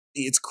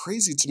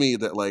crazy to me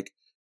that, like,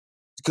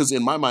 because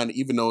in my mind,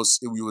 even though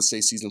we would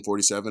say season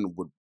 47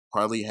 would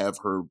probably have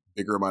her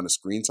bigger amount of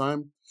screen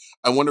time,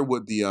 I wonder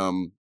what the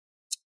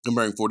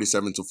comparing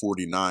 47 to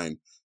 49,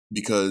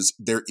 because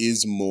there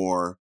is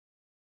more.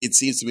 It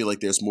seems to me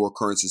like there's more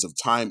occurrences of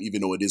time,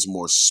 even though it is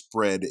more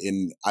spread.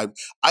 And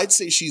I'd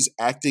say she's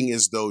acting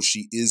as though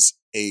she is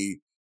a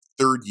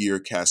 3rd-year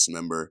cast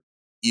member,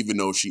 even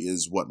though she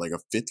is like a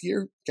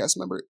 5th-year cast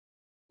member.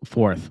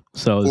 4th.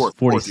 So it's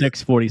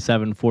 46,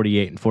 47,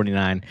 48, and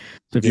 49.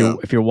 So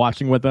if you're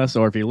watching with us,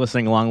 or if you're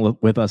listening along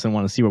with us and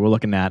want to see what we're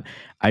looking at,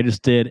 I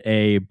just did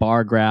a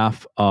bar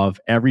graph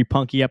of every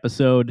Punky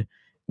episode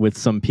with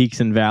some peaks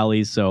and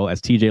valleys. So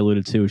as TJ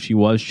alluded to, she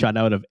was shut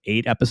out of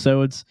 8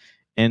 episodes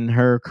in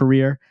her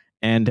career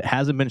and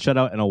hasn't been shut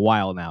out in a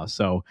while now.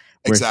 So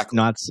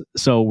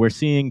we're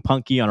seeing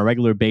Punky on a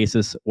regular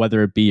basis,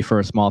 whether it be for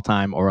a small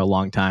time or a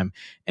long time.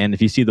 And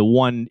if you see the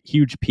one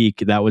huge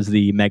peak, that was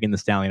the Megan Thee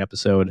Stallion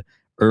episode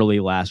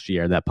early last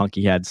year that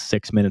Punky had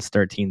 6 minutes,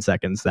 13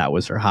 seconds. That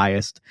was her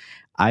highest.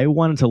 I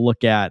wanted to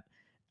look at,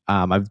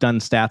 I've done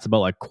stats about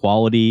like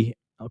quality,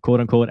 quote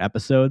unquote,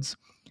 episodes.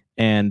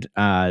 And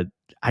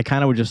I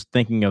kind of was just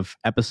thinking of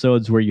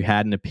episodes where you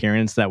had an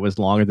appearance that was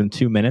longer than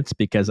 2 minutes,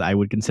 because I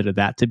would consider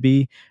that to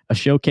be a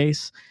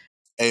showcase.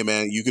 Hey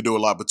man, you could do a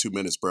lot with 2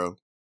 minutes, bro.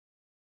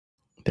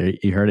 There,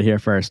 you heard it here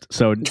first.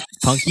 So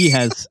Punky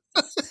has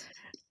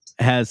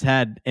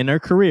had in her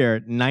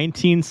career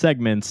 19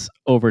 segments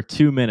over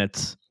 2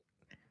 minutes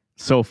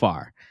so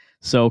far.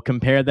 So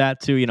compare that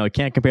to, you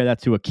can't compare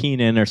that to a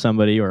Keenan or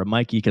somebody or a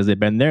Mikey, because they've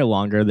been there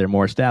longer, they're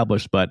more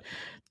established, but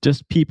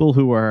just people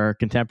who are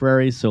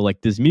contemporaries. So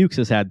like Dismukes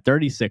has had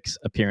 36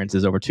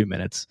 appearances over 2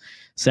 minutes.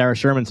 Sarah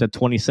Sherman's had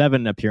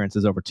 27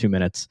 appearances over 2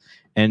 minutes.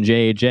 And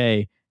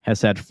JAJ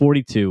has had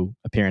 42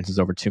 appearances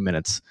over 2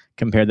 minutes.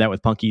 Compare that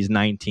with Punky's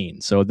 19.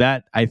 So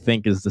that, I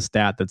think, is the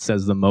stat that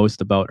says the most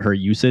about her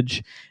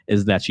usage,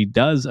 is that she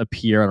does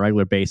appear on a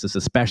regular basis,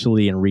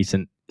 especially in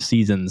recent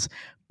seasons,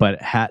 but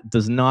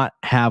does not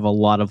have a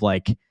lot of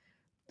like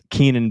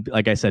Keenan,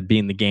 like I said,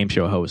 being the game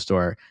show host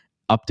or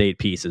update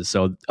pieces.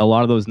 So a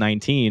lot of those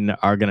 19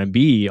 are going to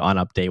be on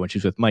update when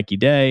she's with Mikey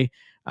Day,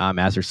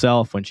 as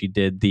herself, when she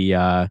did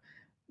the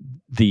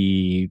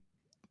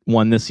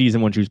one this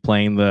season when she was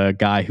playing the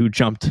guy who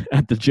jumped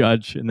at the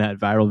judge in that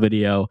viral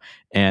video,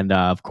 and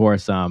of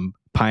course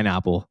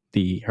Pineapple,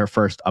 her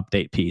first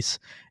update piece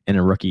in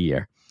a rookie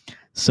year.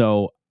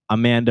 So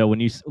Amanda, when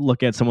you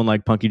look at someone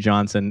like Punky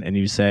Johnson and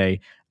you say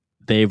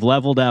they've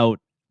leveled out,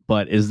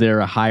 but is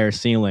there a higher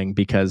ceiling?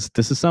 Because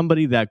this is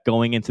somebody that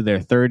going into their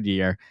 3rd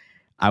year,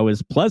 I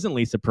was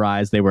pleasantly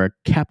surprised they were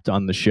kept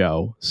on the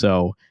show.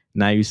 So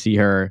now you see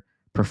her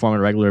perform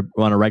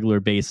on a regular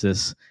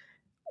basis.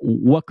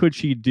 What could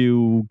she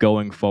do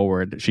going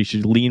forward? She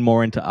should lean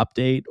more into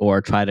update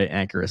or try to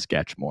anchor a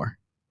sketch more.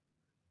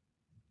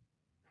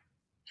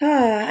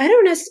 I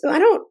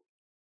don't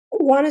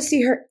want to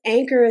see her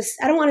anchor.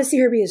 I don't want to see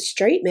her be a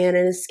straight man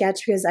in a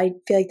sketch, because I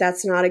feel like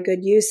that's not a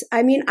good use.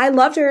 I mean, I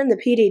loved her in the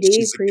PDD.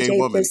 She's a gay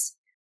woman.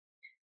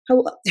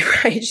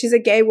 Right, she's a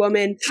gay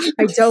woman.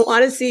 I don't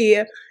want to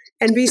see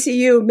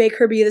NBCU make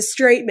her be the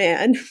straight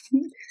man.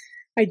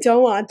 I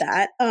don't want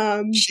that.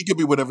 She could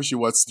be whatever she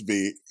wants to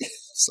be.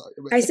 Sorry,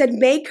 man. I said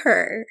make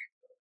her.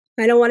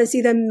 I don't want to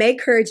see them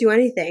make her do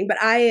anything. But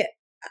I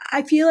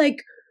feel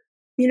like,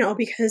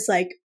 because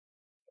like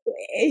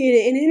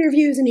in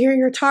interviews and hearing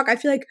her talk, I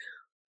feel like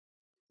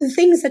the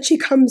things that she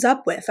comes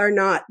up with are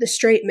not the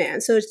straight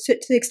man. So to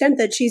the extent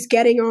that she's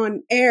getting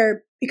on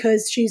air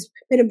because she's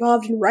been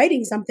involved in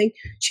writing something,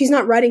 she's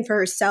not writing for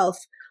herself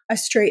a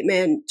straight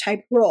man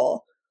type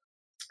role.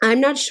 I'm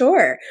not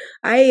sure.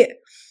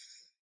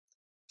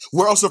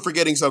 We're also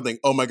forgetting something.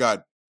 Oh my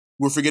God.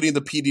 We're forgetting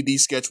the PDD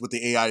sketch with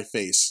the AI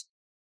face.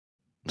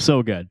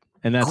 So good.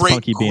 And that's great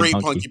Punky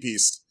Punky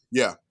piece.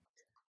 Yeah.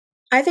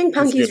 I think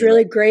Punky's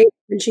really great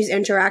when she's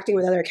interacting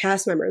with other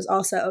cast members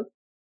also.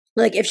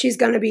 Like, if she's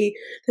going to be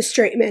the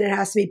straight man, it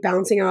has to be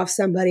bouncing off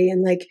somebody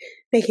and, like,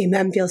 making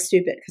them feel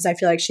stupid, because I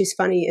feel like she's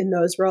funny in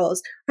those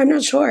roles. I'm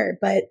not sure,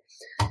 but,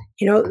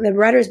 you know, the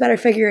writers better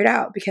figure it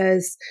out,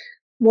 because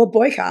we'll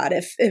boycott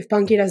if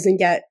Punky doesn't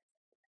get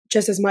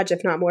just as much,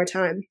 if not more,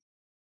 time.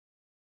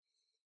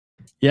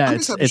 Yeah, I'm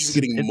just happy she's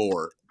getting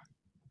more.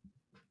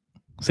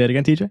 Say it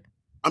again, TJ?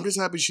 I'm just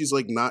happy she's,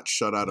 like, not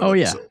shut out of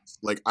episodes.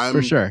 Yeah. Like, I'm...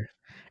 For sure.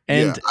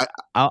 And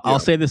I'll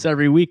say this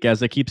every week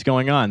as it keeps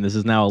going on. This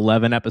is now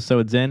 11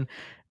 episodes in.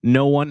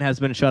 No one has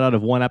been shut out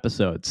of one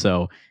episode.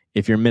 So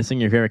if you're missing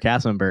your favorite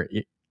cast member,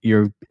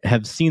 you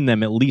have seen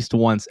them at least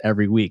once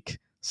every week.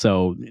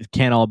 So it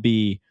can't all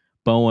be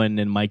Bowen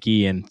and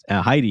Mikey and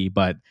Heidi,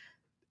 but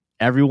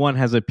everyone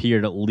has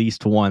appeared at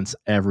least once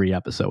every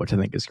episode, which I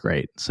think is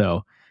great.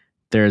 So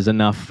there's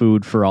enough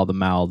food for all the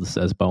mouths,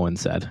 as Bowen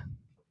said.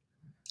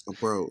 Oh,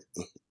 bro.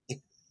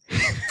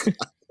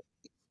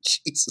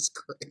 Jesus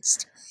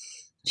Christ.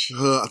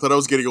 I thought I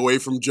was getting away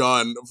from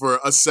John for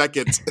a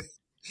second.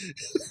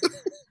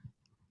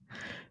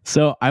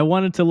 So I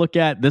wanted to look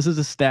at, this is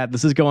a stat.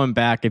 This is going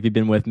back, if you've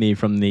been with me,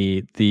 from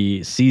the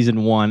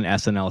season 1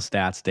 SNL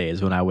stats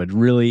days, when I would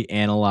really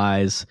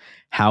analyze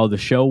how the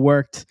show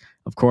worked.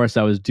 Of course,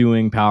 I was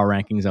doing power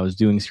rankings, I was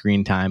doing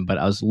screen time, but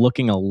I was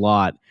looking a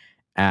lot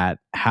at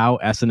how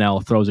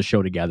SNL throws a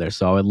show together.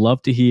 So I would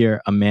love to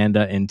hear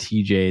Amanda and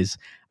TJ's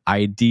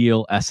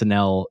ideal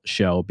SNL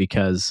show,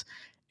 because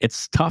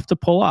it's tough to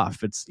pull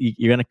off.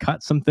 You're going to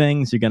cut some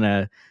things.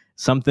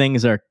 Some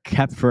things are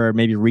kept for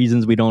maybe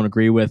reasons we don't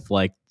agree with,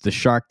 like the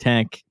Shark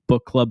Tank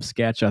book club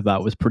sketch I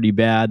thought was pretty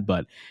bad,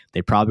 but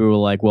they probably were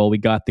like, well, we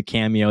got the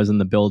cameos in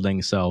the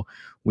building, so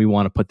we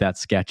want to put that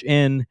sketch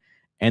in.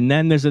 And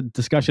then there's a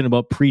discussion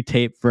about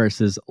pre-tape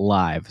versus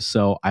live.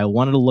 So I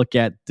wanted to look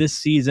at this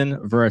season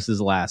versus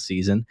last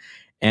season.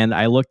 And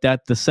I looked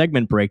at the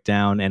segment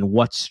breakdown and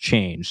what's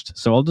changed.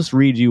 So I'll just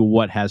read you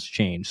what has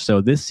changed. So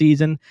this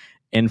season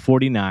in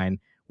 49,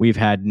 we've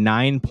had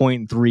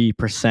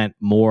 9.3%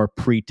 more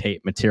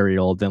pre-tape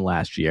material than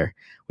last year.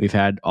 We've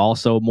had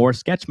also more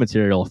sketch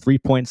material,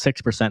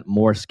 3.6%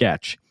 more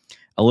sketch.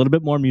 A little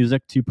bit more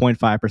music,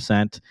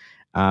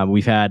 2.5%.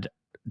 We've had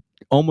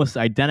almost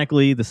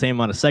identically the same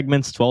amount of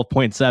segments,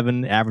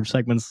 12.7 average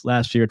segments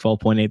last year,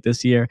 12.8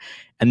 this year.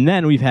 And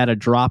then we've had a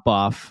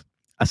drop-off,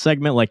 a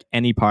segment like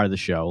any part of the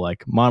show,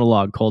 like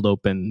monologue, cold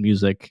open,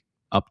 music,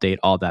 update,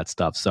 all that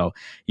stuff. So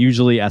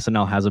usually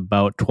SNL has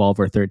about 12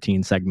 or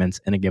 13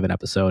 segments in a given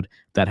episode.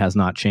 That has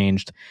not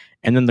changed.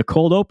 And then the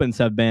cold opens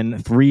have been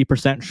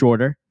 3%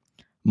 shorter,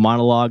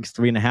 monologues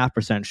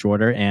 3.5%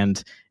 shorter.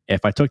 And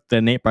if I took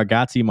the Nate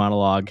Bargatze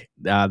monologue,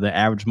 the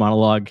average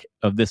monologue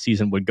of this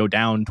season would go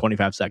down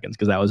 25 seconds,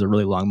 because that was a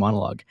really long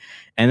monologue.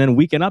 And then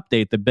Weekend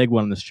Update, the big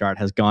one on this chart,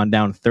 has gone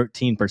down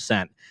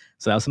 13%.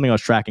 So that was something I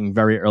was tracking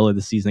very early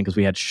this season, because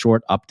we had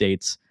short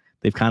updates.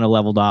 They've kind of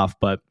leveled off,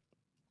 but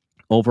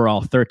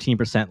overall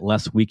 13%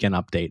 less Weekend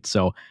Update.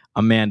 So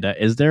Amanda,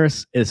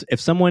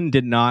 if someone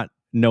did not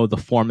know the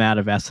format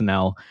of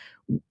SNL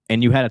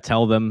and you had to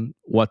tell them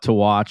what to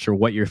watch or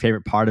what your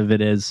favorite part of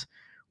it is,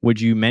 would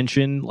you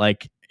mention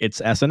like it's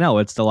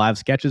SNL, it's the live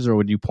sketches, or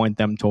would you point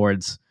them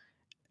towards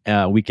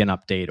a Weekend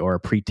Update or a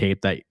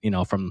pre-tape that,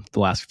 from the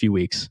last few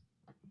weeks?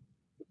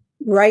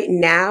 Right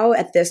now,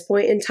 at this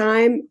point in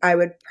time, I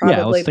would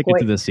probably let's take it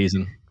to this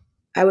season.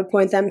 I would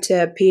point them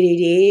to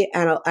PDD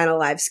and a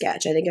live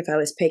sketch. I think if I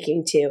was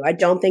picking two, I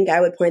don't think I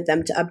would point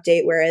them to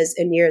Update, whereas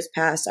in years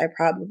past, I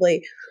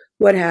probably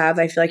would have.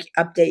 I feel like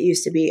Update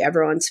used to be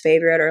everyone's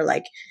favorite, or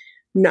like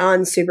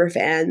non-super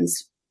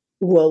fans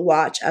will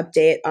watch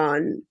Update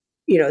on,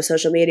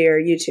 social media or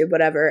YouTube,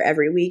 whatever,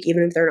 every week,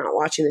 even if they're not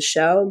watching the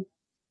show.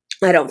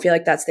 I don't feel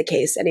like that's the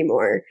case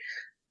anymore.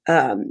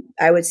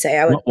 I would say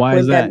I would. Why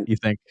is that? You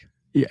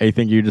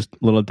think you're just a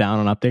little down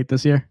on Update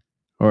this year,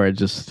 or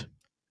just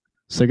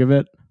sick of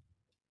it?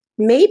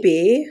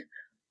 Maybe.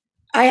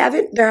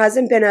 There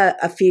hasn't been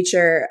a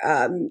feature,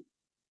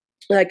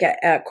 like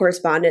a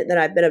correspondent that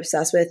I've been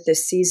obsessed with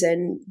this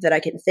season that I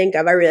can think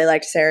of. I really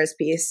liked Sarah's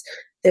piece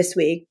this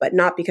week, but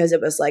not because it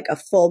was like a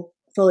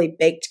fully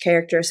baked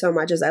character so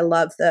much as I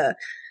love the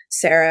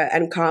Sarah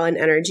and Colin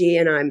energy.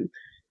 And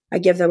I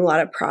give them a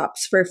lot of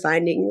props for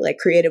finding like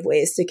creative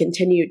ways to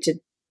continue to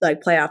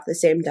like play off the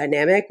same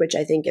dynamic, which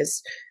I think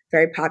is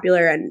very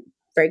popular and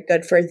very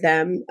good for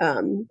them.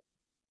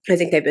 I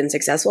think they've been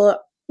successful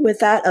with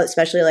that,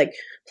 especially like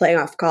playing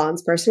off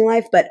Colin's personal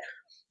life, but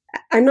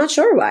I'm not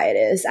sure why it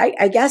is.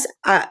 I guess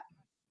I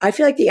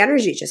feel like the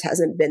energy just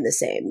hasn't been the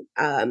same.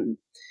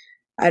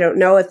 I don't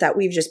know if that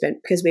we've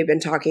been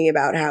talking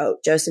about how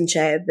Jose and Che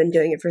have been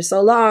doing it for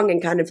so long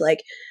and kind of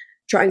like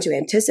trying to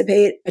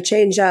anticipate a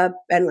change up,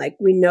 and like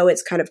we know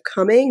it's kind of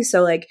coming.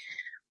 So like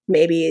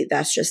maybe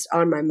that's just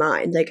on my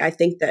mind. Like I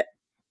think that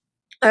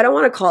I don't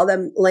want to call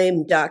them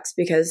lame ducks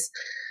because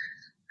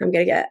I'm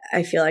going to get,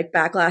 I feel like,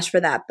 backlash for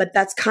that. But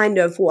that's kind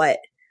of what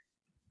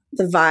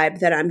the vibe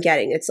that I'm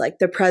getting. It's like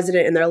the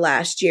president in their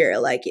last year,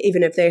 like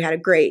even if they had a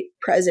great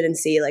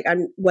presidency, like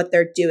what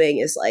they're doing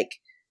is like,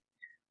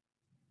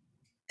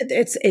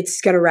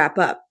 it's going to wrap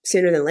up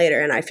sooner than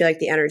later. And I feel like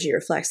the energy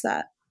reflects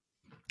that.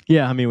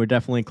 Yeah, I mean, we're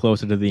definitely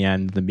closer to the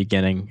end than the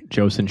beginning.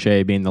 Jose and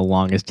Che being the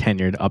longest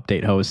tenured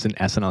update hosts in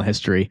SNL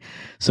history.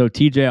 So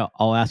TJ,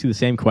 I'll ask you the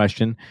same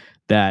question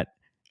that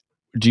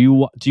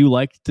do you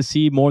like to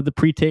see more of the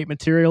pre-tape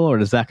material, or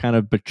does that kind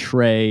of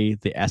betray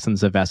the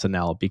essence of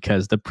SNL?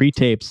 Because the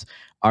pre-tapes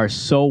are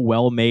so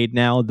well made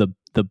now, the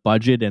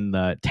budget and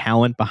the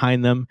talent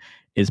behind them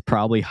is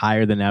probably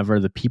higher than ever.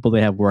 The people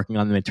they have working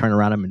on them, they turn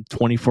around them in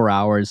 24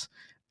 hours,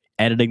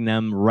 editing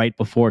them right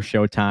before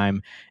showtime.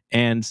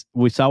 And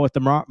we saw with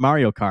the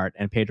Mario Kart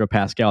and Pedro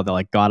Pascal that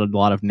like got a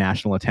lot of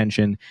national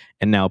attention,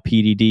 and now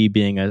PDD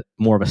being a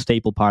more of a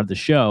staple part of the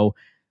show,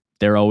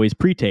 they're always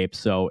pre-taped.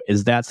 So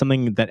is that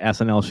something that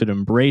SNL should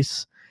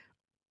embrace,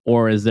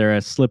 or is there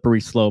a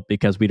slippery slope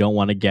because we don't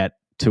want to get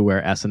to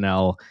where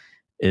SNL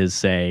is,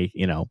 say,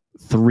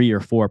 3 or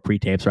 4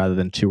 pre-tapes rather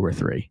than 2 or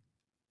 3?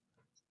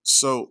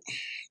 So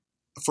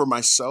for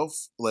myself,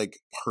 like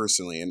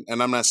personally,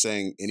 and I'm not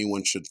saying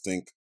anyone should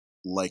think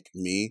like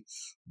me,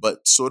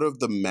 but sort of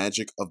the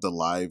magic of the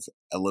live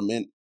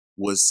element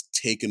was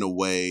taken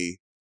away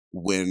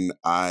when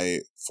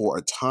for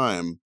a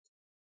time,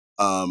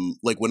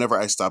 like whenever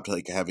I stopped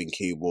like having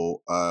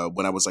cable,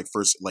 when I was like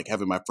first like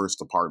having my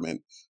first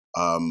apartment,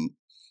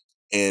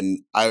 and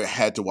I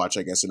had to watch,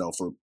 I guess, SNL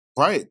for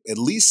probably at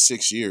least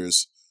 6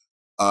 years.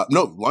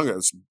 No, longer.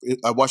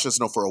 I watched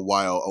SNL for a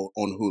while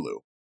on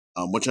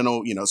Hulu, which I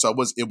know, so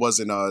it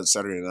wasn't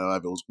Saturday Night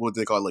Live. It was, what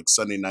they call it, like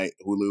Sunday night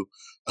Hulu,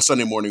 a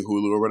Sunday morning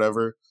Hulu or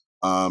whatever.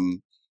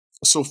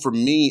 So for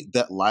me,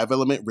 that live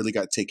element really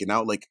got taken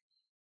out. Like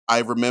I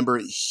remember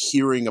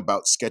hearing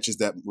about sketches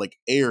that like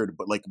aired,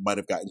 but like might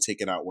have gotten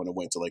taken out when it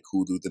went to like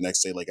Hulu the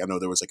next day. Like I know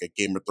there was like a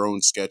Game of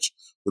Thrones sketch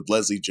with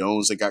Leslie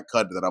Jones that got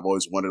cut that I've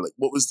always wondered, like,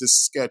 what was this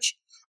sketch?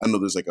 I know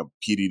there's like a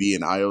PDD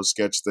and IO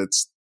sketch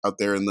that's out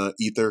there in the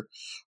ether.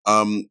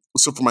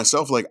 So for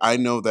myself, like I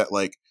know that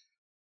like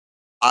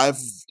I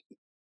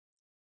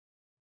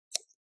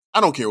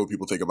don't care what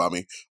people think about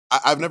me.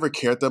 I've never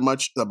cared that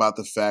much about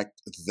the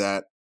fact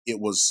that it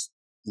was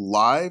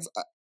live.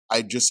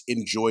 I just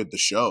enjoyed the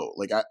show.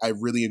 Like I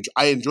really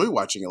enjoy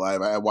watching it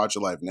live. I watch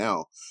it live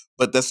now,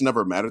 but that's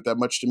never mattered that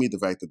much to me. The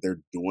fact that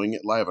they're doing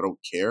it live, I don't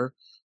care.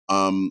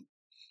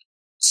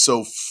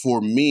 So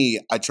for me,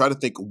 I try to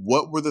think,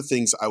 what were the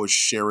things I was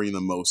sharing the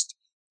most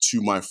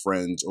to my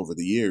friends over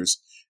the years?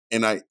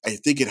 And I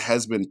think it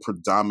has been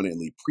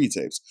predominantly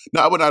pre-tapes.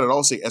 Now, I would not at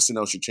all say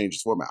SNL should change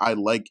its format. I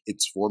like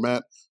its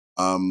format.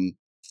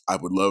 I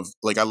would love,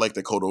 like, I like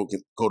that Code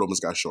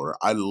almost got shorter.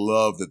 I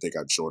love that they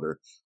got shorter.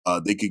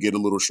 They could get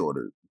a little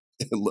shorter,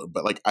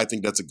 but like, I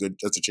think that's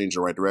a change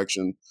in the right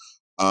direction.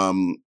 I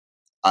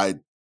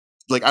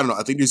don't know.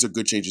 I think these are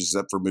good changes,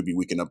 except for maybe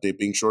Weekend Update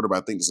being shorter, but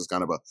I think this is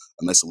kind of a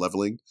nice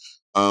leveling.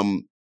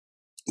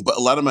 But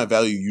a lot of my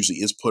value usually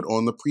is put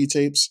on the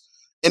pre-tapes.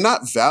 And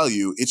not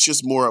value, it's just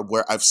more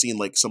where I've seen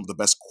like some of the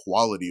best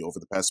quality over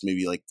the past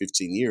maybe like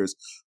 15 years.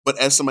 But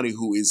as somebody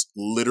who is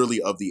literally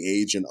of the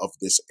age and of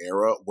this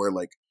era where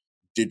like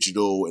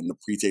digital and the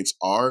pre-tapes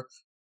are,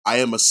 I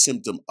am a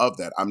symptom of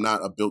that. I'm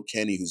not a Bill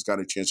Kenny who's got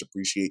a chance to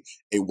appreciate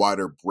a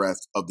wider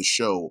breadth of the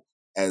show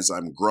as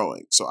I'm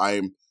growing. So I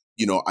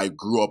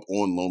grew up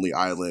on Lonely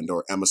Island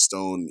or Emma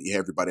Stone.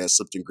 Everybody has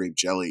Lipton Grape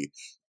Jelly.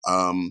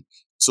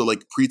 So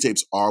like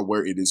pre-tapes are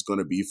where it is going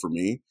to be for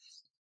me.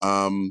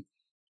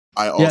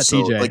 I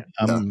also,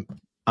 TJ,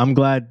 I'm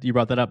glad you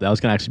brought that up. That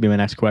was going to actually be my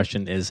next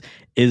question is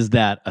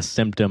that a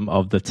symptom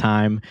of the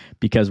time?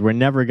 Because we're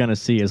never going to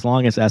see, as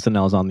long as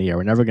SNL is on the air,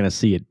 we're never going to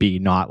see it be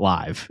not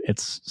live.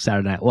 It's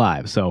Saturday Night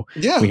Live. So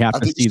we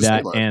have to see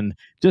that. And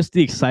just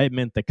the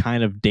excitement, the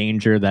kind of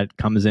danger that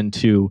comes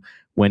into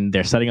when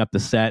they're setting up the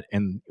set,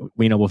 and,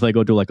 if they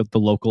go to like the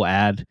local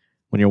ad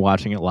when you're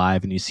watching it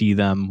live and you see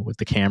them with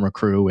the camera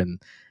crew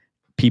and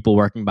people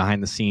working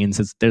behind the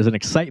scenes, there's an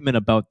excitement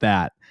about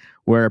that,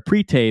 where a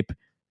pre-tape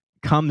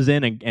comes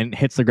in and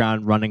hits the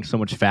ground running so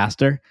much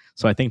faster.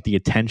 So I think the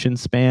attention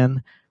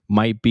span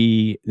might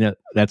be,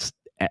 that's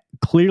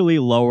clearly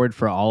lowered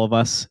for all of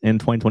us in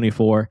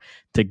 2024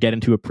 to get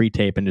into a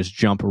pre-tape and just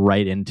jump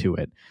right into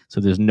it. So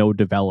there's no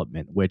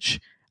development, which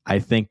I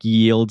think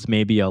yields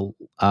maybe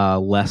a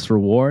less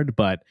reward,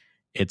 but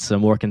it's a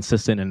more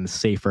consistent and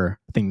safer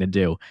thing to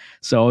do.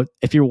 So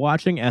if you're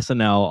watching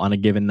SNL on a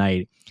given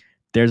night,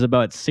 there's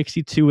about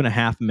 62 and a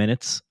half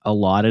minutes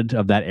allotted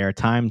of that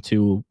airtime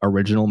to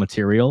original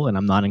material, and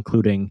I'm not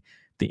including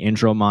the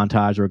intro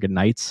montage or good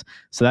nights.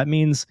 So that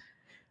means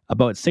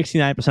about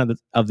 69%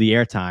 of the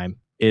airtime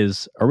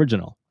is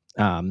original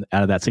out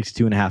of that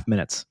 62 and a half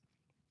minutes.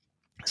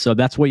 So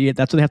that's what they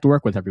have to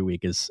work with every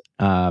week is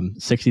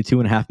 62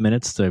 and a half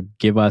minutes to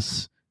give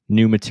us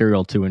new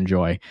material to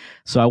enjoy.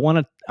 So I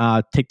want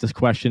to take this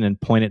question and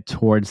point it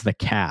towards the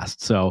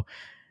cast. So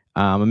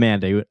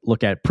Amanda, you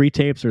look at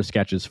pre-tapes or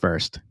sketches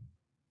first?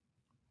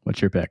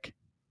 What's your pick?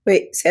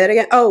 Wait, say that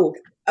again. Oh,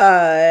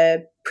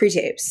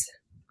 pre-tapes.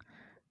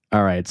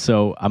 All right,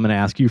 so I'm going to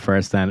ask you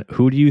first then.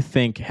 Who do you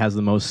think has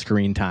the most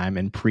screen time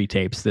in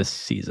pre-tapes this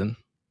season?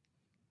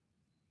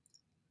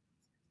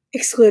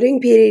 Excluding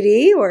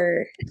PDD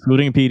or?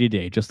 Excluding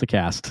PDD, just the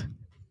cast.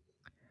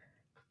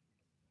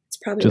 It's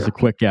probably just a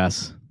quick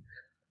guess.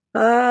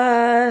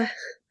 Bowen.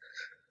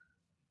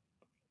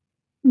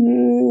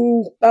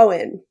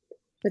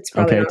 That's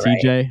probably okay, not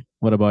TJ, right.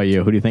 What about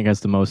you? Who do you think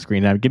has the most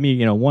screen time? Give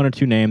me, one or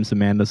two names.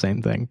 Amanda,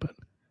 same thing, but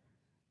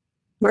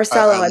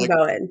Marcelo and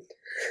Bowen.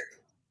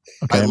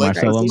 Okay,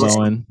 Marcelo and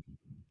Bowen.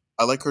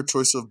 I like her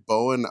choice of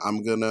Bowen.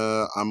 I'm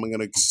gonna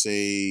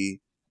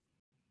say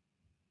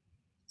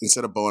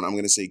instead of Bowen, I'm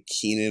gonna say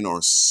Keenan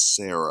or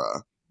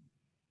Sarah.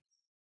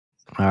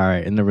 All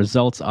right, and the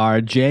results are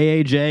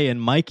JAJ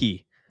and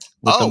Mikey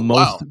with the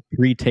most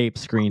pre-tape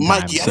screen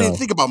time. Mikey, I didn't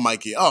think about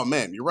Mikey. Oh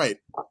man, you're right.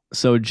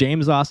 So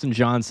James Austin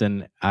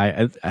Johnson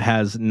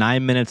has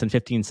 9 minutes and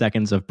 15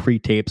 seconds of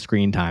pre-tape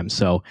screen time.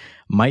 So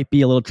might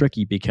be a little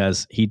tricky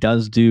because he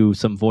does do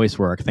some voice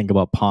work. Think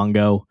about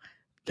Pongo.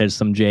 There's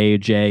some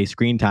JJ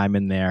screen time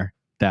in there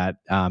that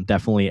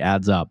definitely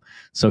adds up.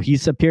 So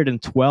he's appeared in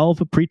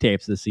 12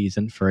 pre-tapes this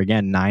season for,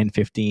 again,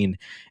 9:15.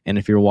 And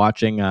if you're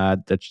watching,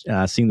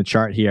 seeing the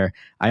chart here,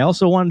 I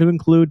also wanted to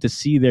include to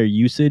see their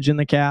usage in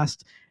the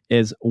cast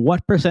is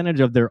what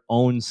percentage of their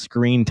own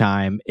screen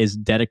time is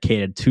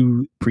dedicated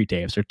to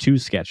pre-tapes or to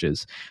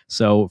sketches.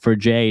 So for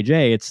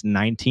JJ, it's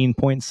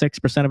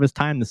 19.6% of his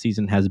time this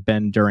season has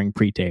been during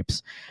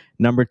pre-tapes.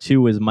 Number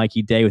 2 is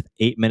Mikey Day with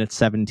 8 minutes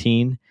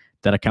 17.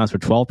 That accounts for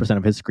 12%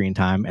 of his screen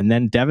time. And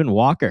then Devin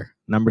Walker,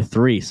 number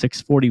 3,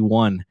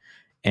 641.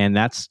 And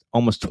that's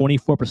almost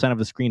 24% of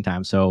the screen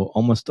time. So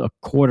almost a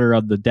quarter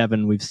of the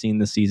Devin we've seen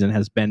this season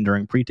has been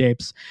during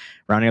pre-tapes.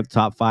 Rounding up the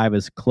top 5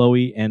 is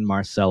Chloe and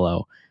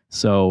Marcelo.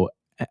 So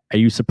are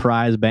you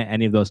surprised by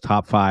any of those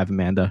top 5,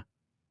 Amanda?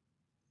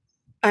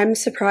 I'm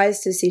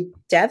surprised to see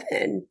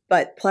Devin,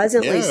 but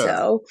pleasantly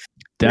so.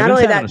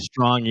 Devin's having a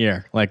strong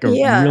year, like a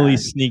really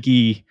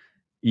sneaky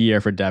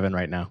year for Devin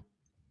right now.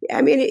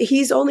 I mean,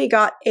 he's only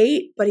got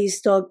 8, but he's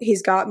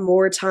got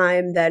more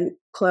time than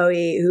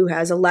Chloe, who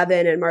has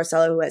 11, and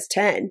Marcelo, who has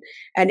 10,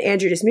 and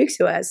Andrew Dismukes,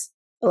 who has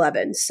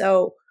 11.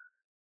 So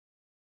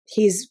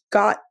he's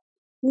got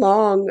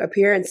long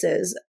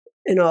appearances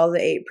in all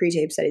the 8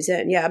 pre-tapes that he's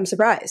in. Yeah, I'm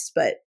surprised,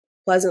 but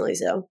pleasantly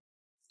so.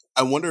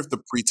 I wonder if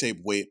the pre-tape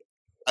weight,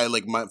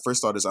 my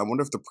first thought is I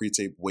wonder if the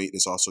pre-tape weight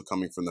is also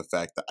coming from the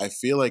fact that I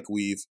feel like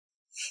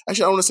I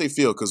don't want to say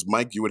feel, because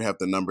Mike, you would have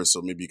the numbers,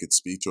 so maybe you could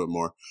speak to it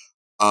more.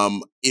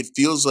 It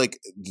feels like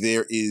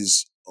there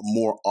is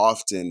more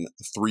often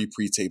 3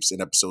 pre-tapes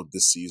an episode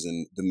this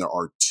season than there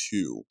are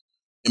 2.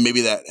 And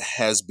maybe that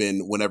has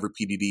been whenever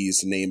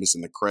PDD's name is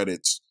in the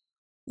credits,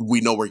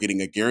 we know we're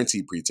getting a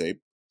guaranteed pre-tape.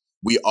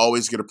 We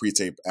always get a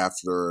pre-tape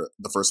after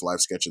the first live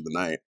sketch of the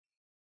night.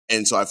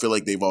 And so I feel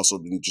like they've also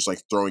been just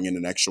like throwing in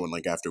an extra one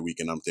like after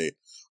Weekend Update.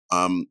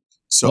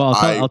 So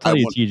I'll tell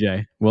you,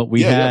 TJ. Well,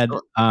 we had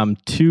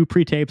 2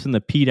 pre-tapes in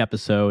the Pete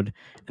episode,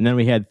 and then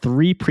we had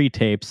 3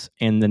 pre-tapes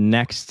in the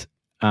next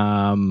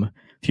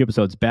few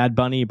episodes. Bad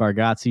Bunny,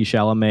 Bargatze,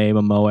 Chalamet,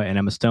 Momoa, and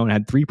Emma Stone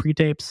had 3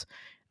 pre-tapes.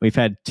 We've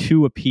had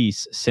 2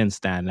 apiece since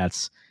then.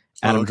 That's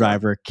Adam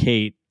Driver,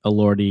 Kate,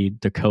 Elordi,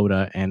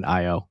 Dakota, and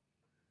Io.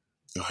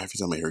 Oh, every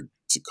time I hear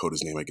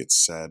Dakota's name, I get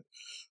sad.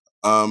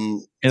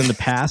 In the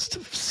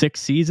past 6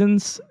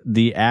 seasons,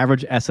 the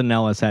average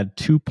SNL has had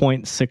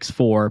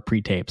 2.64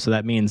 pre-tapes. So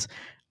that means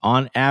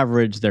on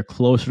average, they're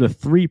closer to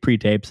 3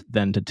 pre-tapes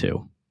than to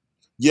 2.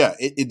 Yeah,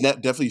 it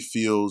definitely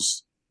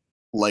feels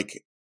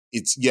like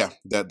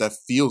that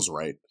feels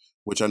right,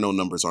 which I know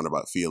numbers aren't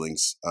about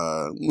feelings.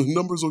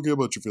 Numbers don't care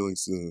about your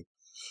feelings.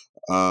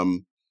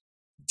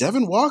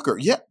 Devin Walker.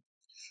 Yeah.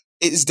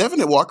 Is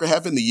Devin Walker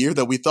having the year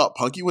that we thought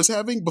Punky was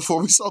having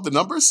before we saw the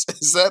numbers?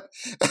 Is that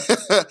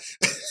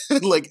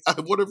I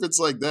wonder if it's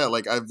like that.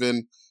 I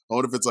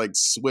wonder if it's like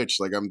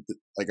switched. I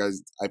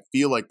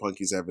feel like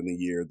Punky's having the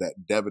year that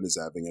Devin is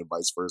having and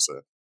vice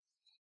versa.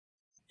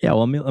 Yeah,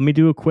 well, let me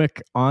do a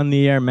quick on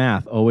the air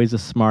math. Always a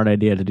smart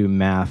idea to do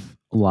math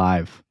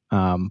live.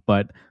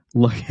 But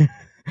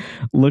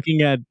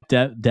looking at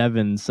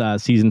Devin's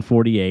season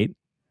 48,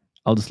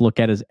 I'll just look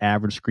at his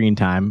average screen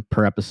time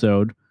per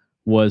episode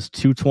was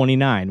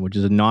 229, which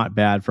is not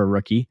bad for a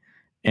rookie.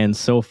 And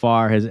so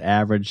far, his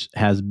average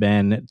has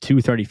been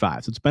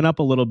 235. So it's been up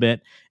a little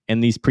bit,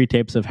 and these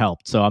pre-tapes have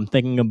helped. So I'm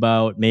thinking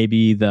about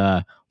maybe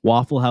the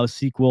Waffle House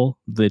sequel,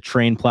 the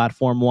train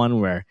platform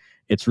one, where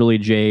it's really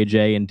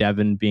JJ and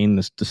Devin being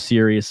the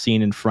serious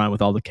scene in front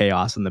with all the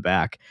chaos in the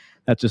back.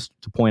 That's just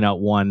to point out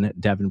one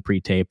Devin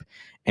pre-tape.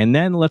 And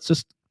then let's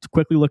just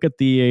quickly look at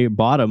the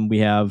bottom. We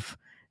have,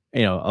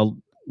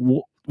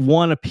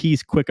 one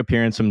apiece quick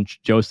appearance from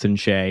Jost and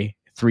Shay,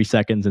 3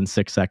 seconds and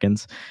 6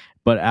 seconds.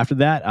 But after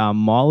that,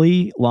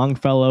 Molly,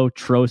 Longfellow,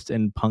 Trost,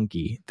 and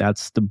Punky.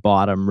 That's the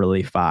bottom,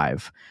 really,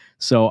 5.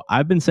 So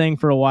I've been saying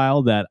for a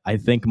while that I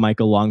think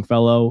Michael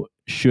Longfellow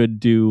should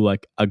do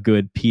like a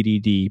good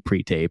PDD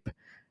pre-tape.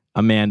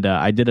 Amanda,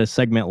 I did a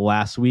segment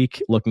last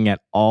week looking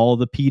at all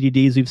the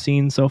PDDs we've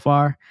seen so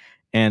far,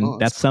 and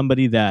that's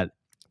somebody that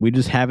we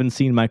just haven't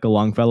seen Michael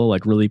Longfellow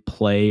like really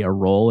play a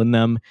role in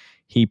them.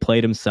 He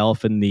played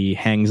himself in the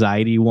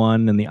Hangxiety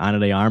one and the Ana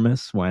de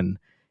Armas when,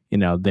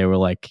 they were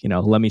like,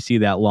 let me see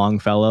that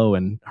Longfellow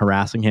and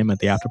harassing him at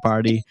the after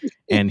party.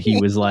 And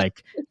he was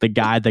like the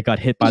guy that got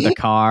hit by the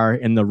car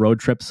in the road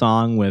trip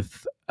song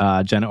with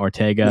Jenna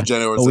Ortega.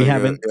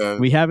 But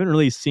we haven't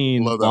really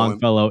seen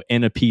Longfellow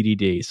in a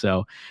PDD.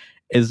 So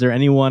is there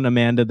anyone,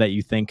 Amanda, that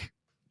you think,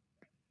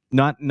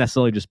 not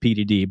necessarily just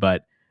PDD,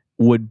 but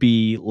would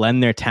be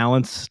lend their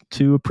talents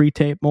to a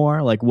pre-tape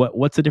more? Like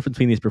what's the difference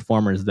between these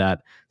performers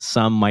that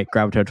some might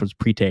gravitate towards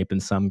pre-tape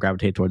and some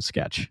gravitate towards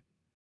sketch?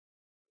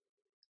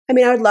 I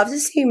mean, I would love to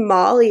see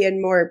Molly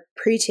in more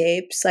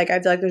pre-tapes. Like,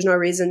 I feel like there's no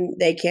reason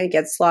they can't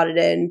get slotted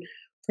in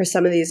for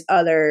some of these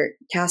other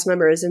cast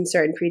members in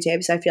certain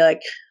pre-tapes. I feel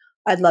like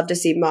I'd love to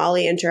see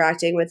Molly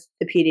interacting with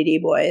the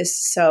PDD boys.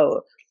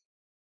 So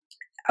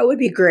that would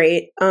be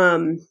great.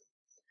 I'm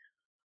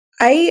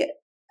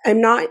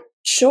not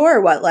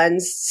sure what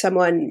lends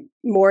someone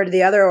more to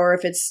the other, or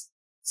if it's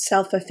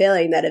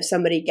self-fulfilling that if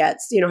somebody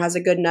gets, has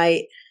a good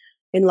night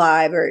in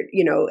live or,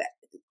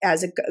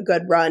 as a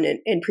good run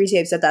in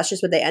pre-tapes, that's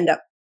just what they end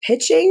up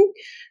pitching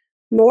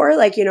more.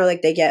 Like,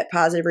 like they get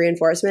positive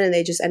reinforcement and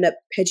they just end up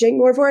pitching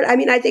more for it. I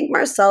mean, I think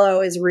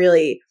Marcelo has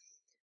really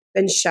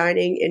been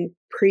shining in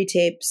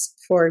pre-tapes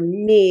for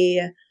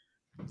me.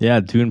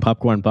 Yeah, doing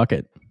Popcorn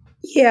Bucket.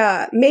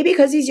 Yeah, maybe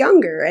because he's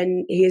younger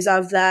and he's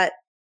of that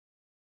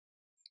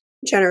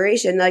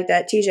generation, like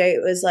that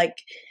TJ was like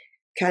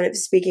kind of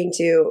speaking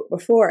to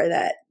before,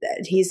 that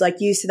he's like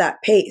used to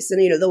that pace.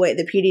 And, the way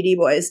the PDD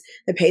boys,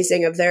 the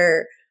pacing of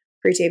their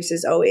pre-tapes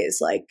is always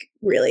like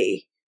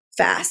really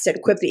fast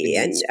and quippy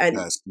and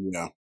fast,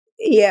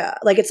 yeah,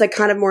 like it's like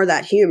kind of more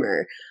that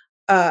humor.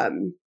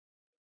 But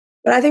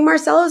I think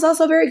Marcelo is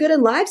also very good in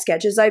live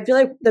sketches. I feel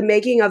like the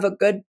making of a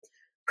good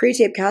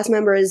pre-tape cast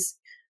member is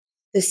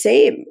the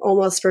same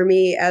almost for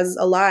me as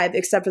a live,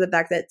 except for the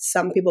fact that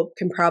some people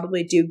can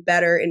probably do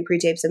better in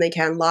pre-tapes than they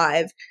can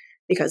live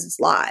because it's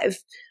live.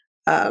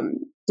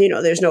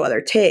 There's no other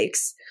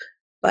takes,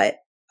 but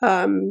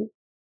I'm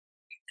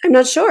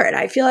not sure. And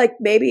I feel like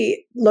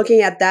maybe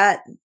looking at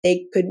that,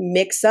 they could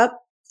mix up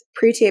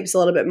pre-tapes a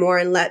little bit more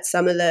and let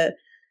some of the,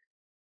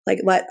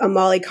 let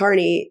Molly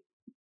Carney,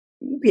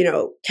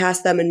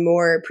 cast them in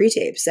more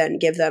pre-tapes and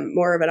give them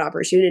more of an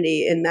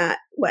opportunity in that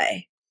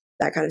way,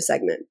 that kind of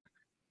segment.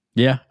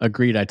 Yeah,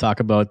 agreed. I talk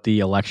about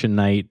the election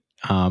night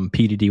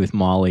PDD with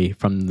Molly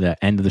from the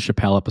end of the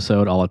Chappelle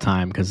episode all the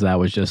time, because that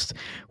was just,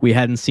 we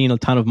hadn't seen a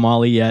ton of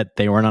Molly yet.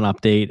 They weren't on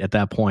update at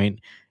that point,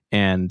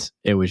 and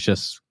it was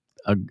just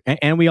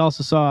and we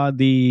also saw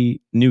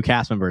the new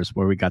cast members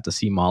where we got to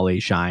see Molly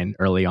shine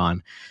early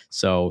on.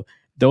 So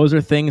those are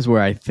things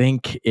where I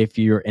think if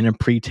you're in a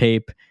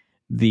pre-tape,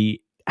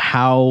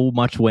 how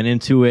much went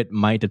into it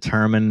might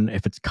determine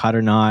if it's cut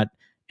or not,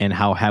 and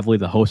how heavily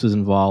the host is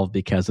involved,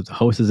 because if the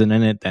host isn't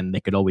in it, then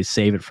they could always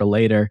save it for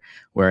later,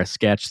 where a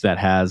sketch that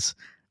has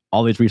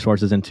all these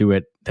resources into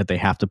it that they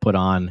have to put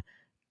on,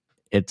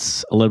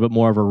 it's a little bit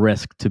more of a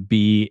risk to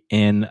be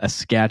in a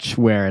sketch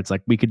where it's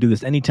like, we could do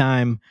this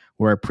anytime,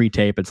 where a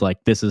pre-tape, it's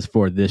like, this is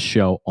for this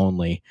show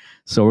only.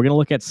 So we're going to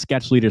look at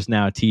sketch leaders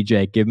now.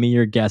 TJ, give me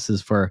your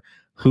guesses for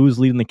who's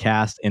leading the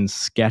cast in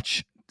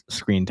sketch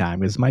screen time.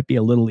 This might be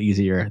a little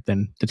easier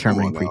than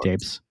determining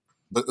pre-tapes.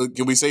 But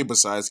can we say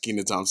besides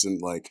Kenan Thompson,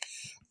 it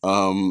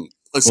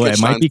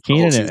might be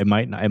Kenan. It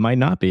might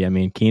not be. I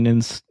mean,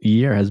 Kenan's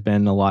year has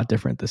been a lot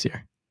different this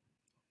year.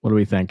 What do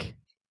we think?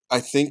 I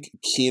think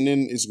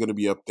Kenan is going to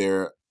be up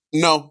there.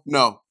 No,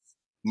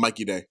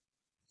 Mikey Day.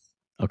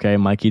 Okay,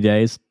 Mikey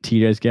Day's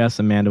TJ's guess.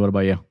 Amanda, what about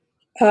you?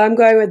 I'm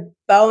going with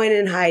Bowen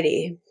and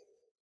Heidi.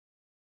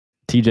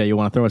 TJ, you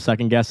want to throw a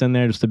second guess in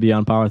there just to be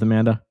on par with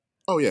Amanda?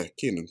 Oh yeah,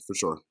 Kenan for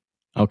sure.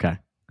 Okay.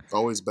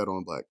 Always bet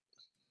on black.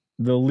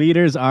 The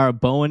leaders are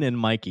Bowen and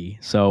Mikey.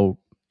 So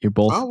you're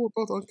both. Oh,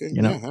 we're both okay.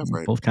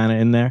 Right. Both kind of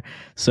in there.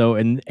 So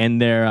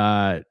and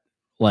they're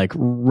like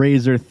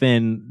razor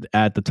thin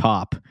at the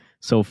top.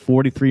 So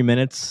 43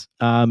 minutes,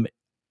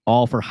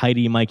 all for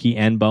Heidi, Mikey,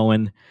 and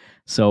Bowen.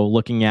 So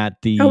looking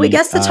at the we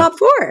guessed the top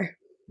 4.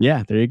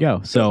 Yeah, there you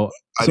go. So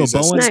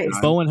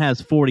Bowen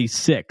has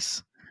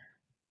 46,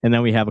 and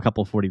then we have a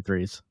couple of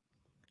 43s.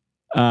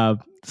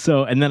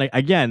 So and then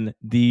again,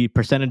 the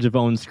percentage of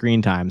own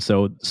screen time.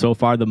 So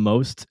far the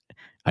most,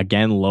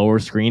 again, lower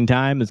screen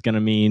time is going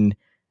to mean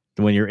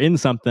when you're in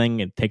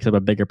something, it takes up a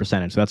bigger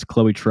percentage. So that's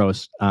Chloe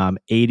Trost.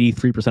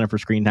 83% of her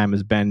screen time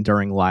has been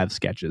during live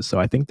sketches. So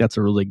I think that's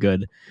a really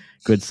good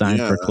sign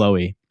for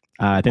Chloe.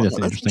 I think that's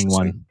an interesting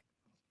one.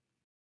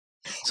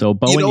 So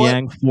Bowen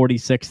Yang,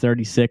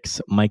 46-36,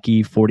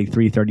 Mikey,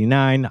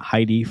 43-39,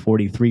 Heidi,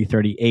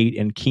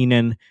 43-38, and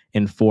Kenan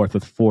in 4th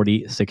with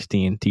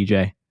 40-16.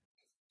 TJ.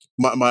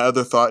 My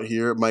other thought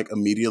here, Mike,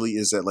 immediately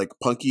is that like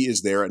Punky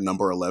is there at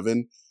number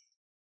 11.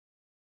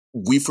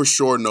 We for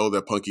sure know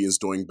that Punky is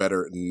doing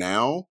better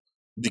now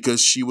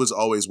because she was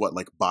always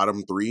like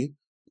bottom 3,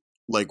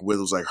 like with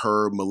it was like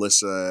her,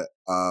 Melissa,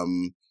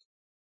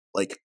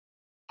 like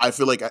I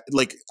feel like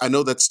I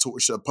know that's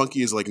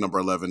Punky is like number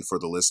 11 for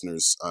the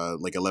listeners,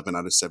 like 11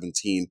 out of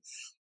 17,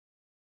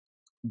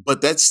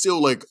 but that's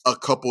still like a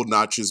couple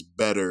notches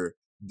better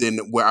than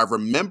where I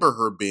remember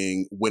her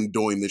being when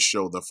doing this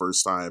show the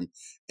first time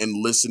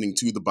and listening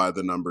to the By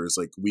the Numbers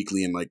like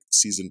weekly in like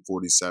season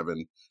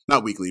 47,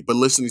 not weekly, but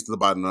listening to the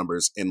By the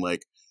Numbers and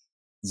like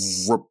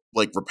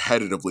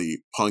repetitively,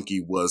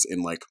 Punky was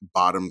in like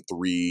bottom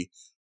 3.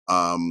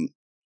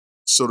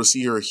 So to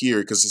see her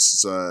here, because this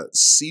is a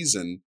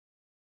season,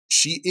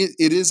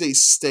 it is a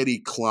steady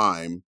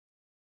climb.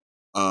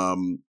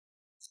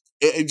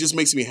 It just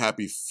makes me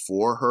happy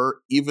for her,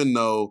 even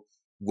though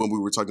when we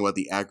were talking about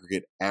the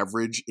aggregate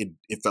average,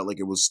 it felt like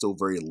it was still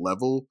very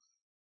level.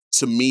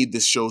 To me,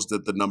 this shows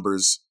that the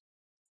numbers,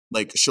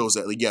 like, shows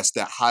that, like, yes,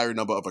 that higher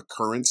number of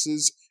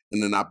occurrences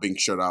and then not being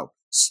shut out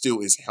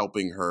still is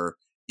helping her,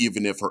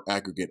 even if her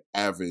aggregate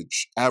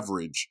average,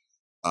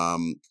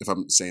 if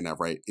I'm saying that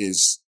right,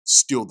 is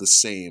still the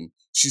same.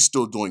 She's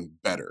still doing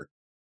better.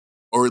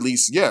 Or at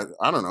least, yeah,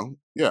 I don't know.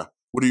 Yeah.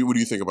 What do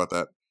you think about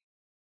that?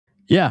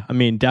 Yeah, I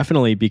mean,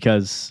 definitely,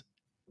 because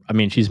I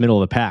mean, she's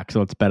middle of the pack,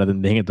 so it's better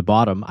than being at the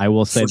bottom. I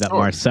will say that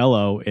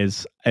Marcelo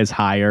is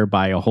higher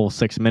by a whole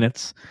 6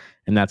 minutes,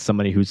 and that's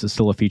somebody who's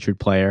still a featured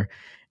player.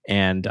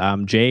 And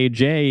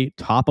JJ,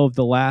 top of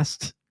the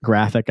last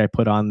graphic I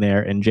put on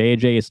there, and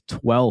JJ is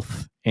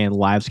 12th in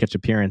live sketch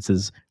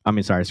appearances.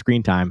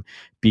 Screen time,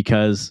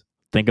 because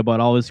think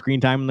about all his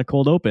screen time in the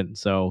cold open.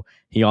 So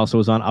he also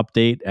was on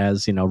Update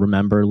as,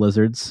 Remember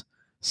Lizards.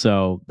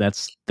 So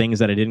that's things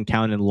that I didn't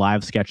count in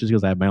live sketches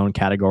because I have my own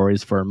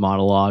categories for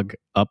monologue,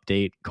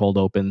 Update, cold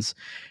opens.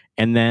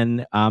 And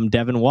then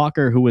Devin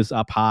Walker, who was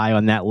up high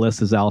on that list,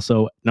 is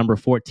also number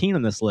 14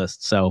 on this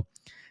list. So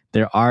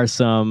there are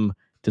some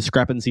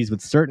discrepancies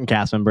with certain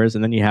cast members.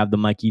 And then you have the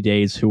Mikey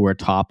Days, who are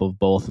top of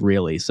both,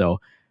 really. So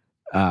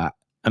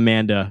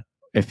Amanda,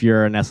 if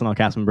you're an SNL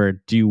cast member,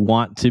 do you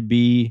want to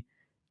be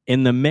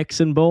in the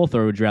mix in both,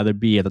 or would you rather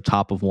be at the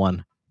top of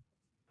one?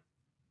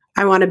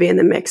 I want to be in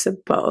the mix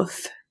of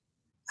both.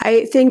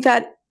 I think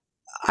that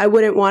I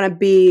wouldn't want to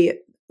be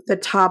the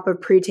top of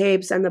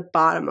pre-tapes and the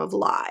bottom of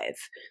live.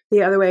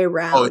 The other way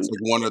around. Oh, it's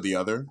like one or the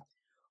other?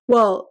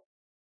 Well.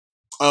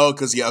 Oh,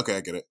 because, yeah, okay,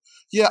 I get it.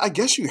 Yeah, I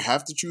guess you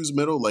have to choose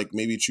middle. Like,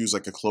 maybe choose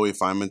like a Chloe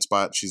Feynman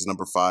spot. She's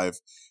number 5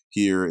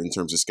 here in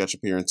terms of sketch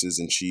appearances,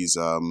 and she's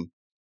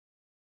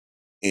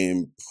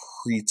in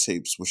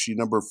pre-tapes. Was she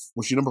number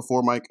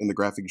 4, Mike, in the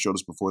graphic you showed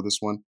us before this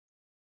one?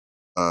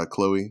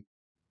 Chloe?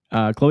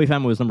 Chloe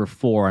Feynman was number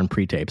 4 on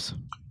pre-tapes.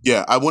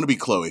 Yeah, I want to be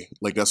Chloe.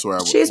 Like, that's where I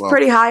would. She's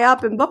pretty high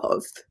up in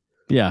both.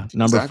 Yeah,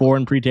 number 4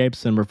 in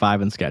pre-tapes, number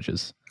 5 in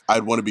sketches.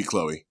 I'd want to be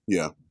Chloe,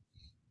 yeah.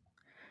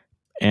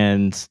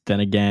 And then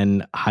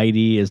again,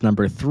 Heidi is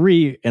number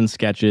 3 in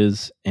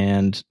sketches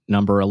and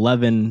number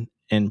 11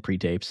 in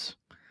pre-tapes.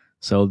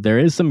 So there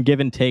is some give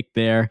and take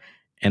there.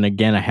 And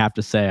again, I have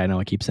to say, I know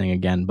I keep saying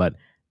again, but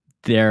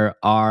there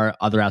are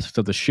other aspects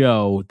of the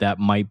show that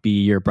might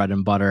be your bread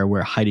and butter,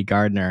 where Heidi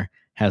Gardner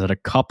has had a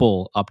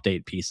couple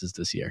update pieces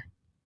this year.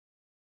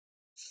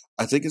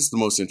 I think it's the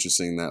most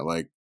interesting that,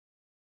 like,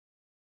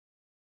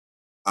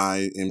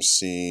 I am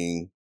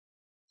seeing.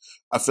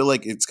 I feel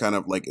like it's kind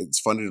of like, it's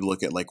funny to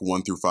look at like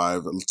 1 through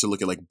 5, to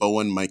look at like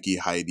Bowen, Mikey,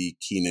 Heidi,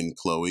 Keenan,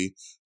 Chloe,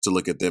 to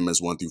look at them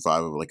as 1 through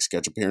 5 of like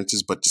sketch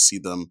appearances, but to see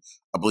them,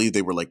 I believe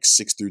they were like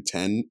 6 through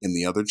 10 in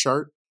the other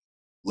chart.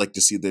 Like,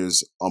 to see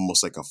there's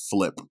almost like a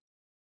flip,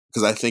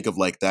 because I think of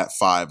like that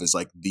 5 as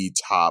like the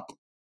top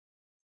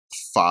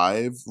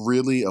 5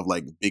 really of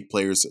like big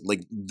players,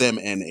 like them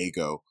and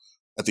Ego.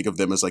 I think of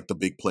them as like the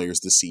big players,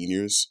 the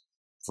seniors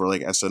for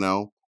like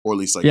SNL, or at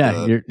least like,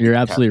 you're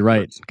absolutely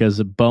right,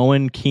 because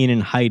Bowen,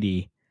 Keenan,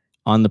 Heidi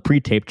on the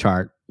pre-tape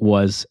chart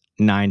was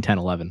 9, 10,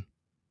 11.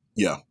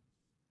 Yeah.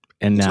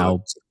 And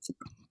now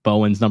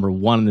Bowen's number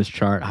 1 in this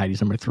chart, Heidi's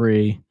number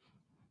 3.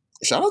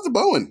 Shout out to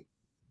Bowen.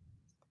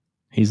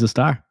 He's a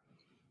star.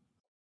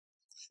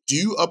 Do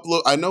you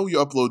upload? I know you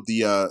upload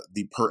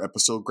the per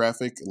episode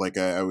graphic. Like,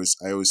 I always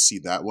see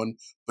that one.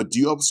 But do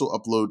you also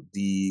upload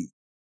the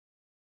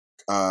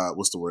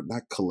what's the word?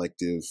 Not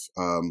collective.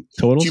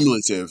 Totals?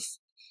 Cumulative.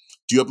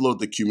 Do you upload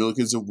the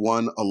cumulative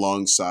one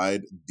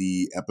alongside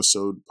the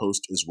episode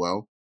post as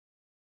well?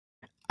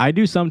 I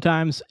do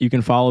sometimes. You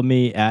can follow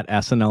me at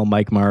SNL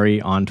Mike Murray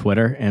on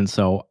Twitter. And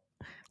so,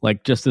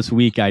 like, just this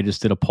week, I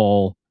just did a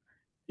poll.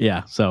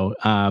 Yeah, so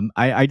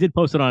I did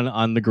post it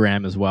on the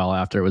gram as well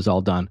after it was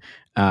all done.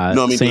 No, I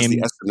mean, does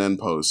the SNN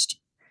post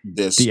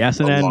this? The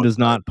SNN does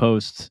not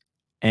post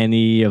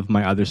any of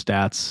my other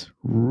stats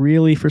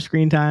really for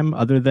screen time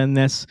other than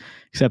this,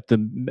 except the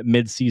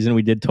mid-season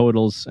we did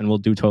totals, and we'll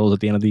do totals at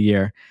the end of the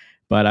year.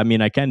 But I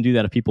mean, I can do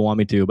that if people want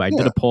me to. But I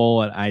did a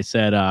poll, and I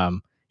said,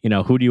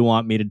 who do you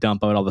want me to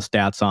dump out all the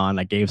stats on?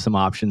 I gave some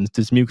options.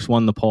 Dismukes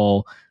won the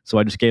poll, so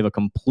I just gave a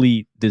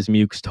complete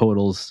Dismukes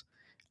totals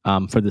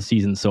for the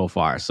season so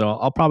far. So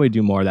I'll probably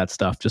do more of that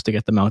stuff just to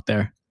get them out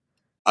there.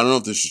 I don't know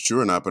if this is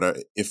true or not, but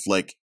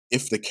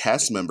if the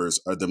cast members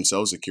are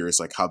themselves curious,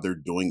 like how they're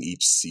doing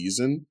each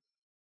season,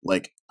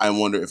 like I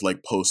wonder if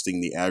like posting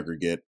the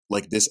aggregate,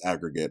 like this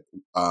aggregate,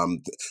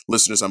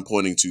 listeners, I'm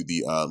pointing to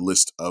the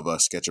list of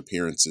sketch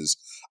appearances.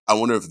 I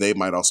wonder if they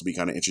might also be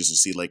kind of interested to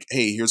see like,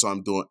 hey, here's how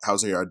I'm doing,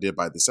 how's I did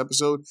by this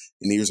episode,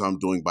 and here's how I'm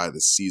doing by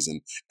this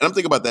season. And I'm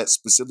thinking about that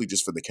specifically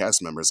just for the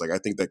cast members. Like I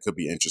think that could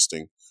be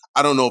interesting.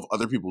 I don't know if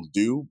other people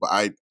do, but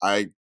I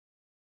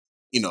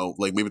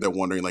like maybe they're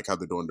wondering like how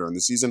they're doing during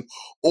the season,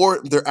 or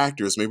they're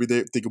actors. Maybe they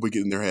think it would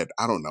get in their head.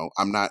 I don't know.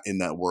 I'm not in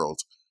that world.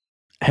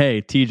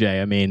 Hey,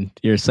 TJ, I mean,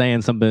 you're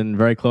saying something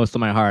very close to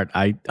my heart.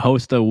 I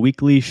host a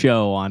weekly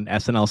show on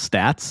SNL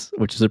Stats,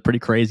 which is a pretty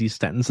crazy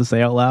sentence to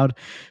say out loud.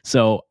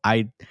 So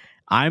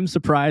I'm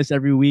surprised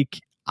every week.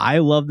 I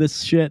love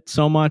this shit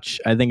so much.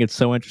 I think it's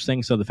so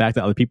interesting. So the fact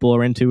that other people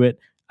are into it,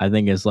 I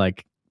think is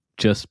like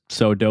just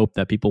so dope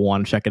that people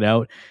want to check it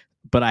out.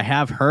 But I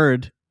have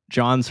heard,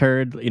 John's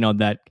heard,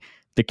 that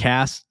the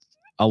cast,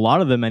 a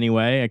lot of them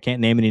anyway, I can't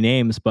name any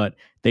names, but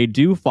they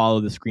do follow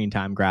the screen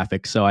time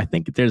graphics. So I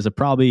think there's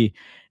probably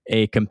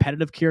a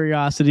competitive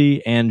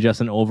curiosity and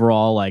just an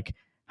overall, like,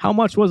 how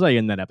much was I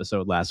in that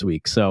episode last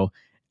week? So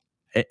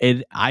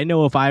I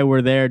know if I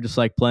were there just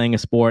like playing a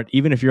sport,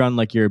 even if you're on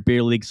like your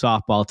beer league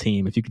softball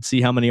team, if you could see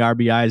how many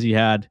RBIs you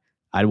had,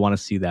 I'd want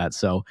to see that.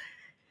 So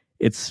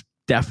it's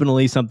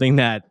definitely something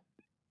that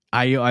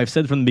I've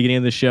said from the beginning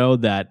of the show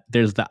that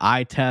there's the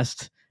eye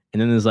test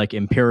and then there's like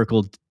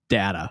empirical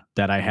data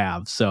that I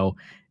have. So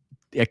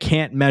I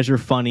can't measure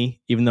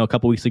funny, even though a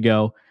couple weeks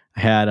ago I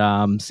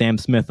had Sam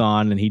Smith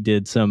on and he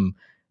did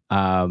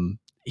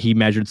he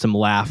measured some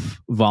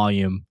laugh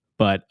volume.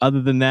 But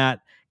other than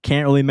that,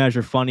 can't really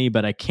measure funny,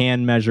 but I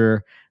can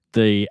measure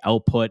the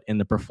output and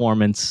the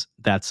performance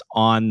that's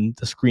on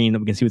the screen that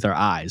we can see with our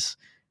eyes.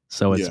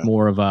 So it's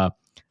more of a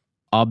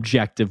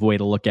objective way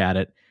to look at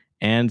it.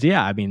 And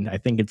yeah, I mean, I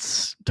think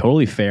it's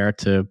totally fair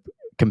to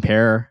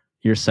compare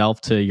yourself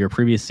to your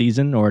previous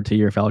season or to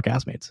your fellow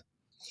castmates.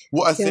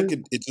 Well, I think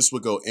it just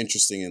would go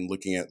interesting in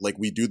looking at, like,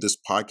 we do this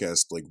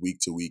podcast like week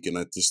to week, and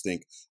I just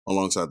think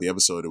alongside the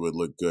episode, it would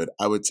look good.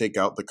 I would take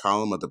out the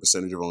column of the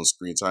percentage of own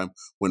screen time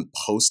when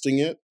posting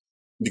it,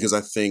 because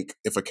I think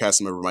if a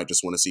cast member might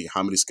just want to see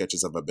how many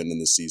sketches have I been in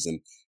this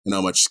season and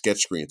how much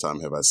sketch screen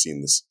time have I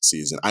seen this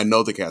season. I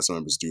know the cast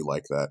members do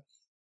like that.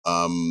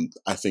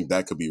 I think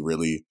that could be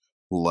really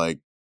like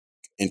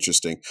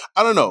interesting.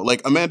 I don't know.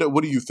 Like, Amanda,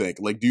 what do you think?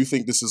 Like, do you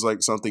think this is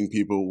like something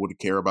people would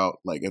care about?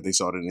 Like if they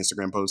saw it in an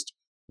Instagram post?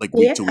 Like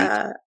week to week?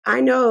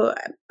 I know,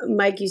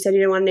 Mike, you said you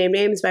didn't want to name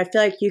names, but I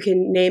feel like you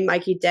can name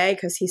Mikey Day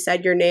because he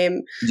said your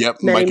name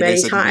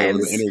many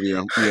times.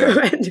 Yeah.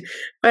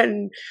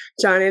 when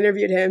John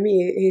interviewed him,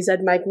 he said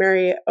Mike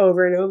Murray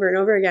over and over and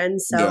over again.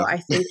 So I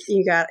think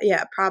you got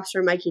props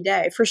for Mikey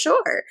Day for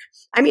sure.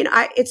 I mean,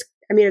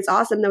 it's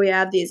awesome that we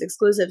have these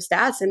exclusive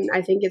stats, and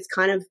I think it's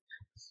kind of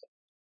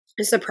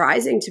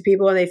surprising to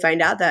people when they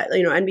find out that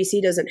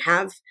NBC doesn't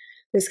have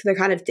the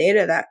kind of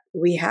data that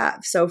we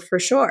have. So for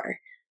sure.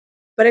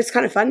 But it's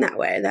kind of fun that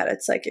way, that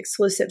it's like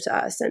exclusive to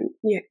us, and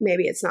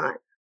maybe it's not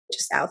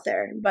just out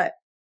there. But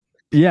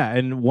yeah,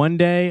 and one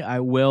day I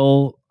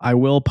will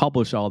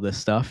publish all this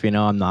stuff.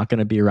 I'm not going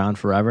to be around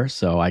forever,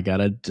 so I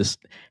gotta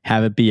just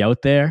have it be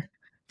out there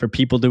for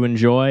people to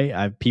enjoy.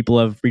 People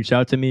have reached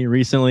out to me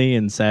recently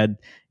and said,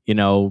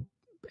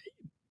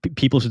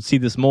 people should see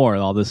this more,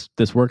 all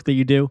this work that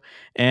you do.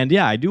 And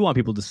yeah, I do want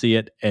people to see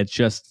it. It's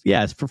just,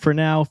 it's for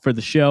now, for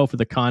the show, for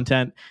the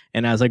content.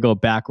 And as I go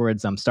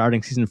backwards, I'm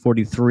starting season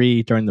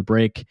 43 during the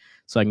break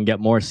so I can get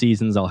more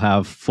seasons. I'll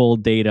have full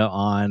data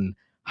on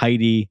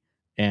Heidi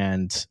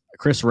and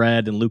Chris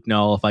Redd and Luke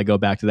Null if I go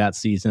back to that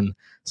season.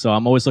 So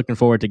I'm always looking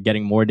forward to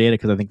getting more data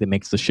because I think that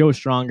makes the show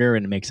stronger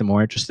and it makes it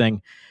more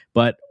interesting.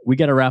 But we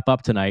got to wrap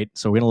up tonight.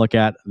 So we're going to look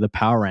at the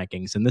power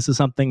rankings. And this is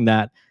something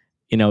that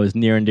is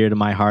near and dear to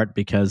my heart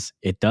because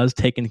it does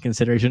take into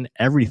consideration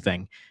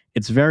everything.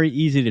 It's very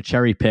easy to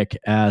cherry pick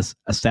as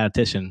a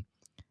statistician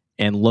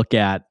and look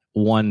at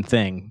one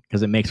thing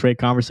because it makes great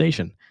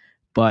conversation.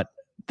 But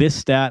this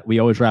stat we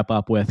always wrap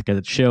up with because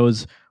it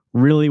shows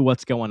really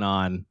what's going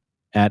on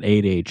at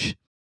 8H.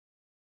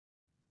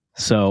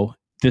 So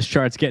this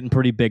chart's getting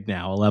pretty big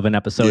now, 11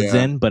 episodes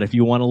in. But if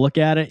you want to look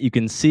at it, you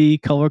can see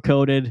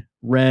color-coded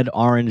red,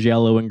 orange,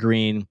 yellow, and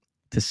green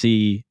to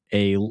see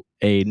a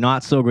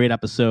not so great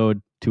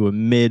episode to a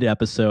mid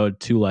episode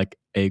to like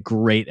a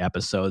great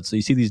episode. So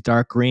you see these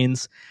dark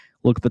greens.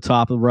 Look at the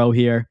top of the row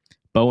here.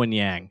 Bowen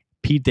Yang,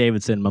 Pete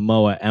Davidson,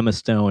 Momoa, Emma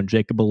Stone,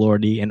 Jacob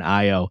Elordi, and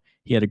Io.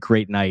 He had a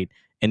great night.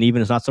 And even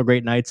his not so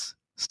great nights,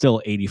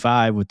 still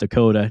 85 with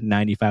Dakota,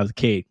 95 with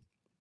Kate,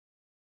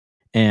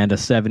 and a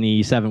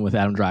 77 with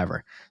Adam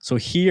Driver. So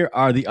here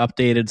are the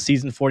updated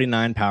season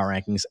 49 power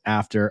rankings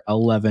after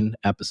 11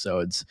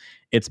 episodes.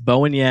 It's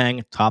Bowen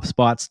Yang, top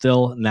spot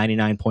still,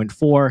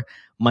 99.4.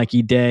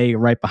 Mikey Day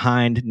right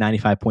behind,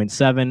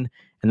 95.7.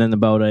 and then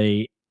about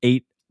a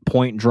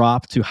 8-point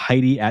drop to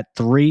Heidi at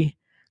 3.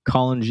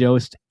 Colin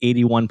Jost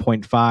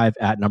 81.5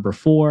 at number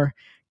 4.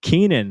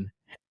 Keenan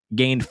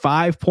gained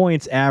 5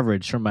 points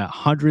average from a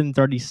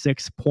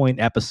 136-point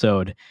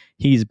episode.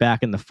 He's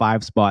back in the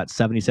 5 spot,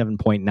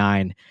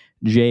 77.9.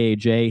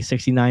 JAJ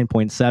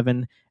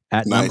 69.7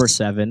 at number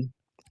 7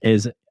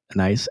 is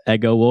nice.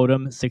 Ego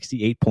Wodum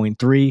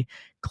 68.3.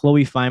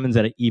 Chloe Fineman's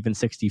at an even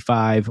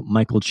 65.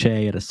 Michael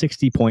Che at a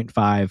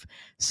 60.5.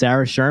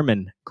 Sarah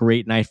Sherman,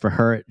 great night for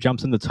her.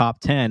 Jumps in the top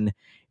 10,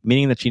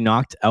 meaning that she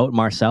knocked out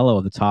Marcelo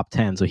of the top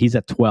 10. So he's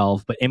at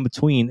 12. But in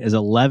between is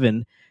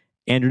 11.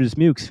 Andrew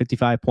Dismukes,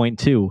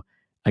 55.2.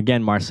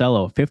 Again,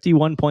 Marcelo,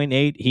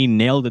 51.8. He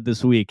nailed it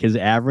this week. His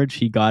average,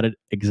 he got it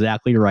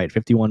exactly right,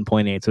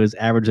 51.8. So his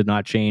average did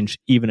not change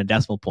even a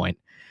decimal point.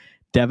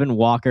 Devin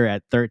Walker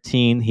at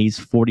 13. He's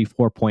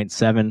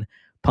 44.7.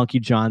 Punky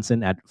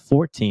Johnson at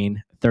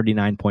 14,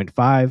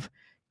 39.5.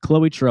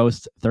 Chloe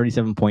Trost,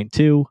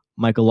 37.2.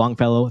 Michael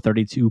Longfellow,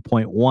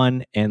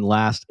 32.1. And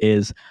last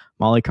is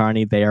Molly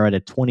Carney. They are at a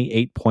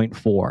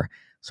 28.4.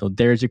 So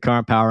there's your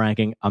current power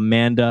ranking.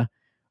 Amanda,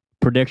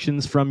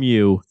 predictions from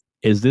you.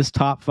 Is this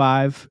top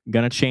 5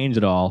 going to change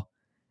at all?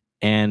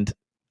 And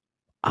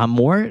I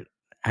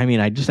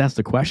just asked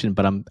the question,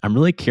 but I'm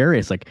really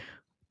curious. Like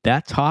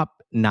that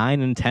top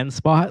 9 and 10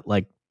 spot,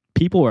 like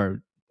people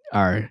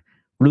are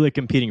really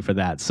competing for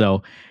that.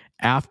 So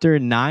after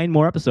 9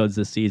 more episodes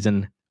this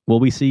season, will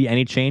we see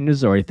any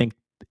changes, or you think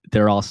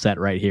they're all set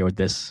right here with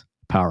this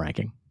power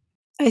ranking?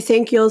 I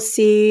think you'll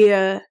see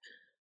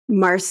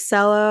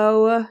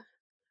Marcelo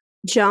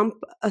jump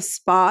a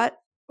spot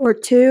or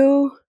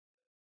 2.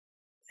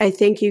 I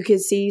think you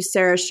could see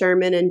Sarah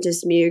Sherman and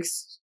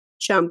Dismukes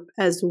jump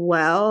as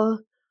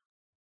well.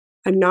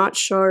 I'm not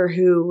sure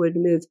who would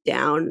move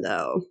down,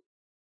 though.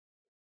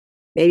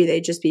 Maybe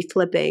they'd just be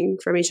flipping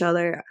from each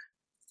other.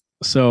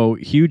 So,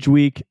 huge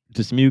week.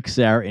 Dismukes,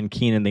 Sarah, and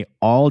Keenan, they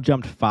all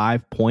jumped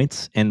 5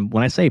 points. And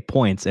when I say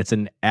points, it's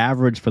an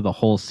average for the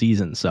whole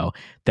season. So,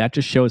 that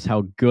just shows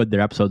how good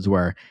their episodes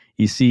were.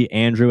 You see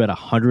Andrew at a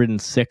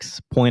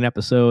 106-point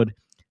episode,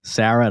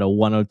 Sarah at a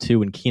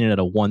 102, and Keenan at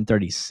a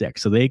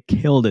 136. So they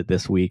killed it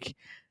this week.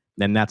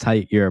 And that's how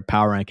your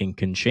power ranking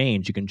can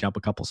change. You can jump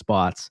a couple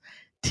spots.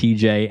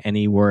 TJ,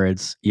 any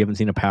words? You haven't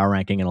seen a power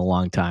ranking in a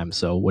long time.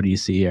 So what do you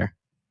see here?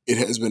 It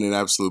has been an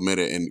absolute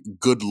minute, and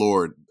good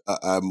Lord,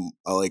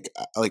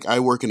 I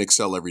work in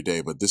Excel every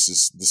day, but this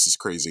is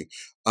crazy.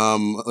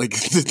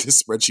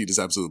 This spreadsheet is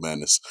absolute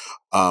madness.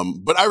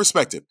 But I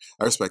respect it.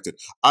 I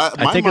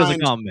take it as a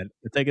compliment.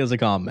 I take it as a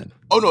compliment.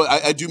 Oh no,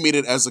 I do mean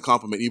it as a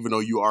compliment, even though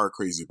you are a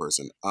crazy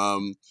person.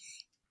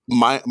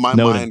 My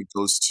mind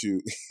goes to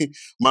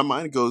my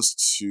mind goes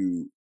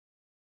to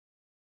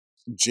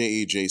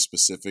JAJ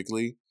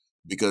specifically,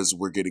 because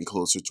we're getting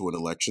closer to an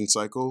election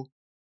cycle.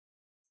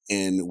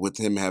 And with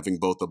him having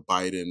both a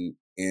Biden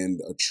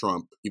and a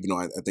Trump, even though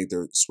I think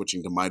they're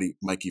switching to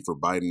Mikey for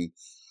Biden,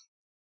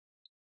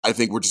 I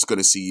think we're just going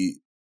to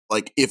see,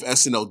 like, if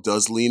SNL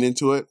does lean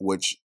into it,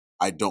 which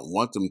I don't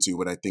want them to,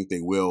 but I think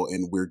they will,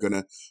 and we're going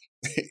to,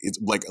 it's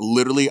like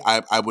literally,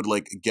 I would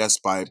like guess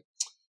by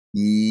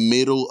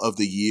middle of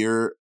the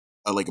year,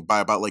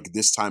 by about like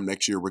this time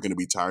next year, we're going to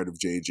be tired of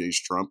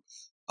JJ's Trump,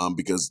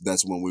 because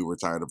that's when we were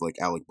tired of like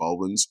Alec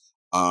Baldwin's.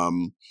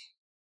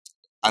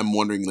 I'm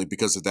wondering, like,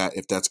 because of that,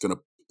 if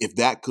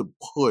that could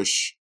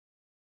push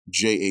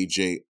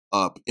JAJ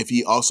up, if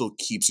he also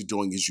keeps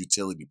doing his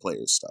utility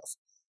player stuff.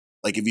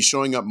 Like, if he's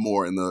showing up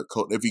more in the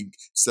code, if he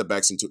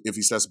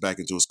steps back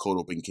into his code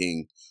open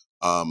king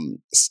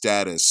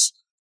status,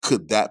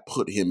 could that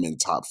put him in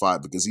top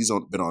 5? Because he's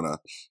been on a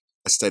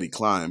steady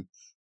climb.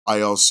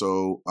 I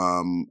also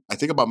I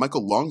think about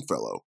Michael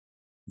Longfellow,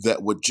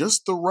 that with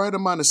just the right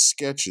amount of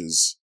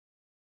sketches,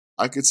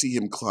 I could see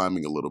him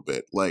climbing a little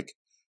bit. Like,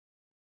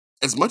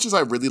 as much as I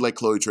really like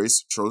Chloe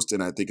Trost,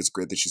 and I think it's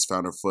great that she's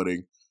found her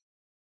footing,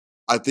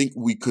 I think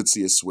we could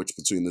see a switch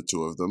between the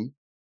two of them.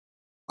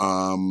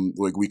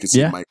 Like we could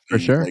see Mike, for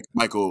sure. Like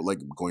Michael, like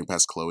going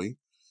past Chloe.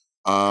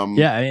 And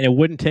it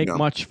wouldn't take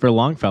much for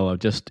Longfellow.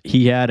 Just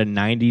he had a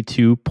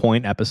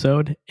 92-point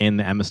episode in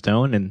the Emma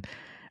Stone, and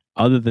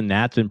other than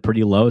that, it's been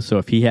pretty low. So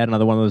if he had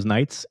another one of those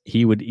nights,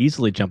 he would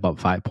easily jump up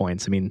 5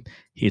 points. I mean,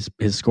 his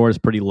score is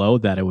pretty low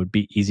that it would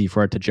be easy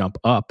for it to jump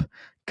up,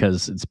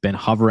 because it's been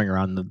hovering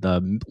around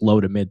the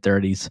low to mid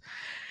 30s.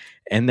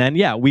 And then,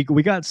 we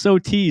got so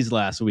teased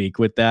last week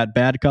with that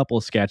bad couple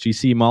sketch. You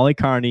see Molly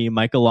Carney,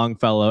 Michael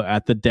Longfellow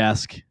at the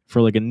desk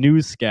for like a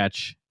news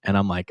sketch. And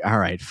I'm like, all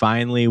right,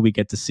 finally we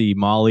get to see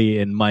Molly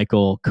and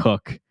Michael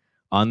cook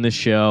on the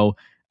show,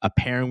 a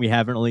pairing we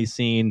haven't really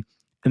seen.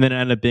 And then it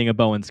ended up being a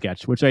Bowen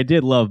sketch, which I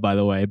did love, by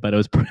the way, but it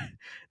was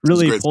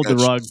really pulled the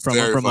rug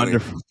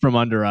from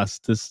under us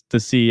to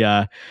see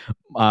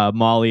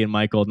Molly and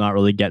Michael not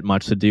really get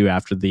much to do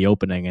after the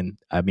opening. And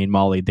I mean,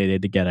 Molly, they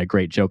did get a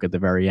great joke at the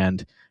very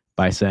end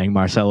by saying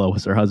Marcelo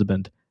was their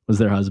husband.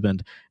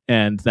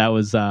 And that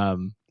was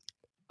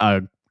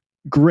a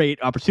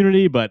great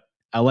opportunity, but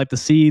I like to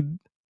see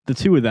the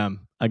two of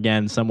them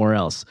again somewhere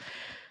else.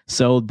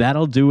 So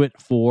that'll do it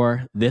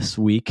for this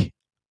week.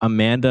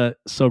 Amanda,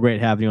 so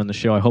great having you on the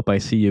show. I hope I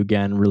see you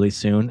again really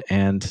soon.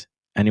 And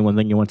anyone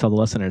thing you want to tell the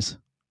listeners?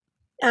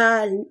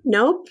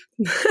 Nope.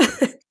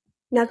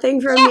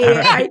 Nothing from me.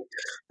 I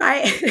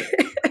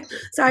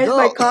sorry,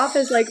 my cough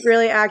is like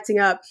really acting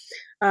up.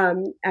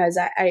 As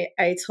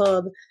I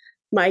told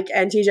Mike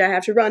and TJ, I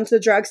have to run to the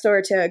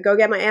drugstore to go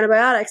get my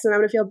antibiotics, and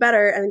I'm gonna feel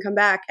better and then come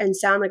back and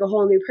sound like a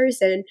whole new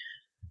person.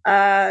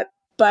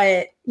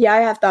 But yeah, I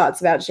have thoughts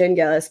about Shane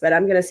Gillis, but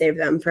I'm gonna save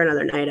them for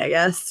another night, I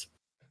guess.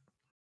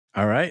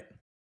 All right.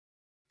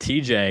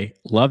 TJ,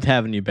 loved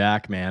having you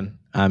back, man.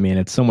 I mean,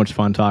 it's so much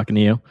fun talking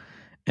to you.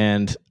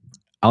 And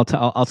I'll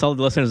tell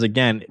the listeners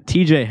again,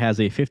 TJ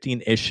has a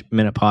 15-ish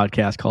minute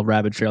podcast called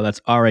Rabbit Trail.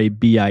 That's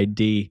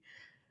RABID.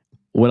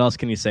 What else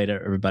can you say to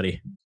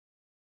everybody?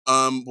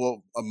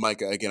 Well,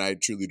 Mike, again, I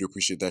truly do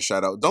appreciate that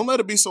shout out. Don't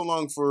let it be so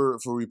long for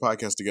we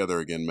podcast together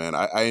again, man.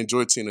 I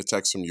enjoyed seeing a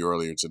text from you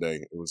earlier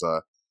today. It was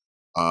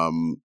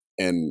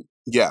and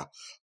yeah,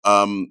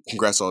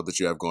 congrats on all that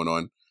you have going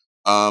on.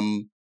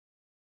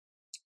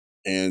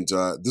 And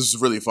this is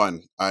really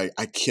fun. I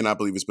cannot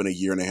believe it's been a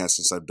year and a half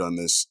since I've done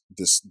this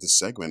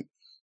segment.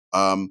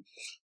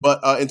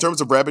 But in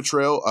terms of Rabbit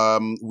Trail,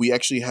 we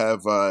actually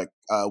have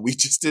we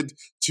just did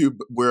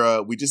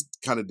we just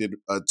kind of did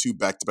 2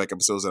 back-to-back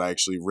episodes that I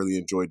actually really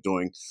enjoyed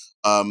doing.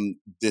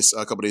 This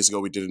a couple days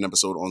ago, we did an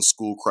episode on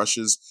school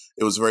crushes.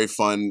 It was very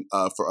fun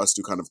for us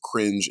to kind of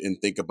cringe and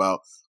think about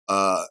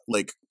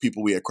like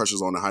people we had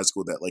crushes on in high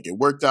school that like it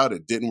worked out,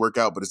 it didn't work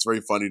out, but it's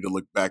very funny to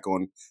look back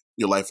on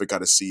your life and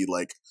kind of see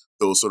like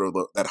those sort of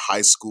that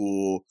high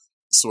school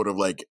sort of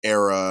like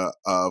era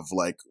of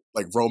like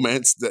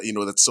romance that, you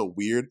know, that's so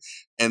weird.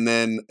 And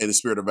then in the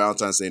spirit of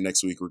Valentine's Day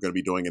next week, we're going to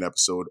be doing an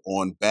episode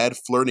on bad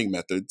flirting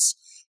methods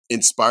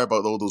inspired by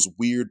all those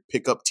weird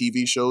pickup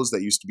TV shows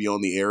that used to be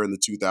on the air in the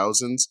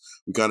 2000s.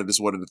 We kind of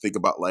just wanted to think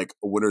about like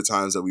winter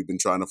times that we've been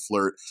trying to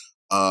flirt.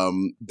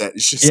 That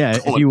is just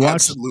going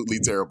absolutely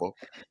terrible.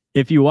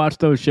 If you watch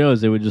those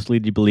shows, it would just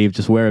lead you to believe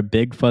just wear a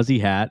big fuzzy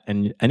hat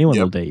and anyone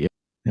will date you.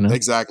 You know?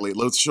 Exactly.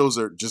 Those shows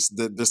are just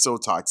they're so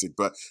toxic.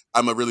 But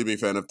I'm a really big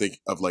fan of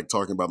like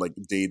talking about like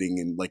dating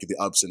and like the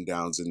ups and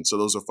downs, and so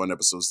those are fun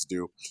episodes to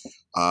do.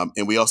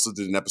 And we also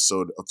did an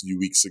episode a few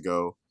weeks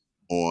ago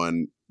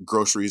on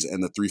groceries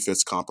and the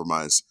 3/5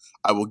 compromise.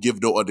 I will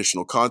give no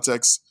additional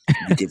context.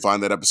 You can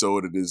find that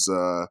episode. It is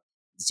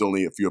it's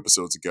only a few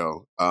episodes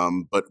ago.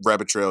 But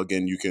Rabbit Trail,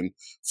 again, you can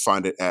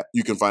find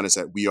us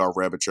at We Are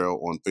Rabbit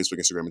Trail on Facebook,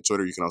 Instagram, and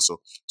Twitter. You can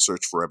also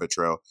search for Rabbit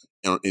Trail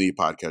on any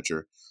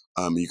podcatcher.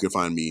 You can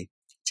find me,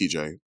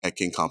 TJ, at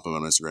King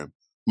Compliment on Instagram.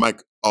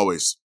 Mike,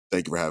 always,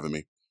 thank you for having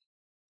me.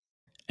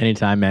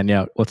 Anytime, man.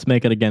 Yeah, let's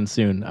make it again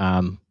soon.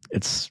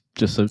 It's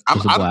just a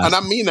blast. And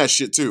I mean that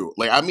shit too.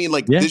 Like, I mean,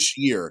 like this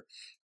year.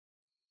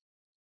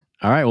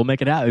 All right, we'll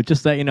make it out. It's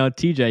just that, you know,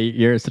 TJ,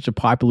 you're such a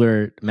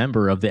popular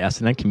member of the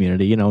SNL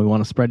community. You know, we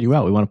want to spread you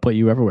out. We want to put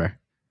you everywhere.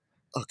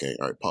 Okay,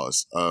 all right,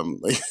 pause.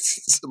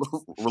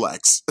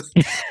 Relax.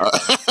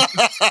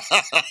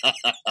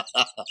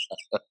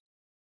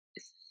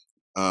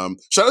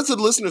 Shout out to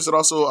the listeners that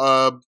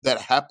also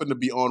that happen to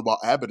be on while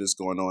Abbott is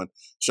going on.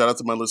 Shout out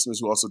to my listeners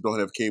who also don't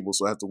have cable,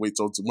 so I have to wait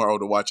till tomorrow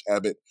to watch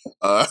Abbott.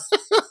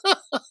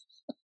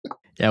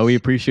 Yeah, we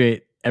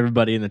appreciate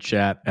everybody in the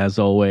chat as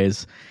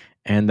always.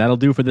 And that'll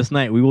do for this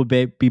night. We will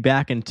be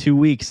back in 2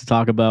 weeks to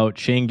talk about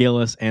Shane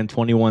Gillis and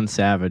 21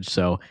 Savage.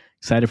 So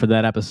excited for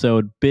that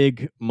episode.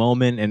 Big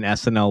moment in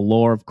SNL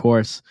lore, of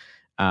course.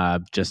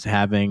 Just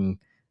having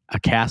a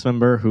cast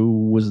member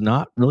who was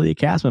not really a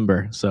cast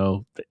member.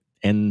 So,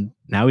 and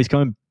now he's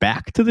coming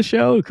back to the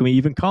show. Can we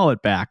even call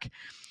it back?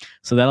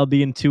 So that'll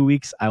be in 2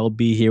 weeks. I will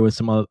be here with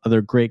some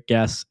other great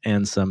guests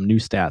and some new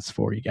stats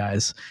for you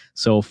guys.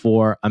 So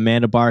for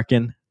Amanda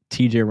Barkin,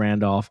 TJ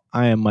Randolph,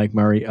 I am Mike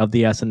Murray of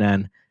the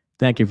SNN.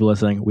 Thank you for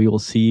listening. We will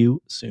see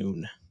you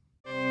soon.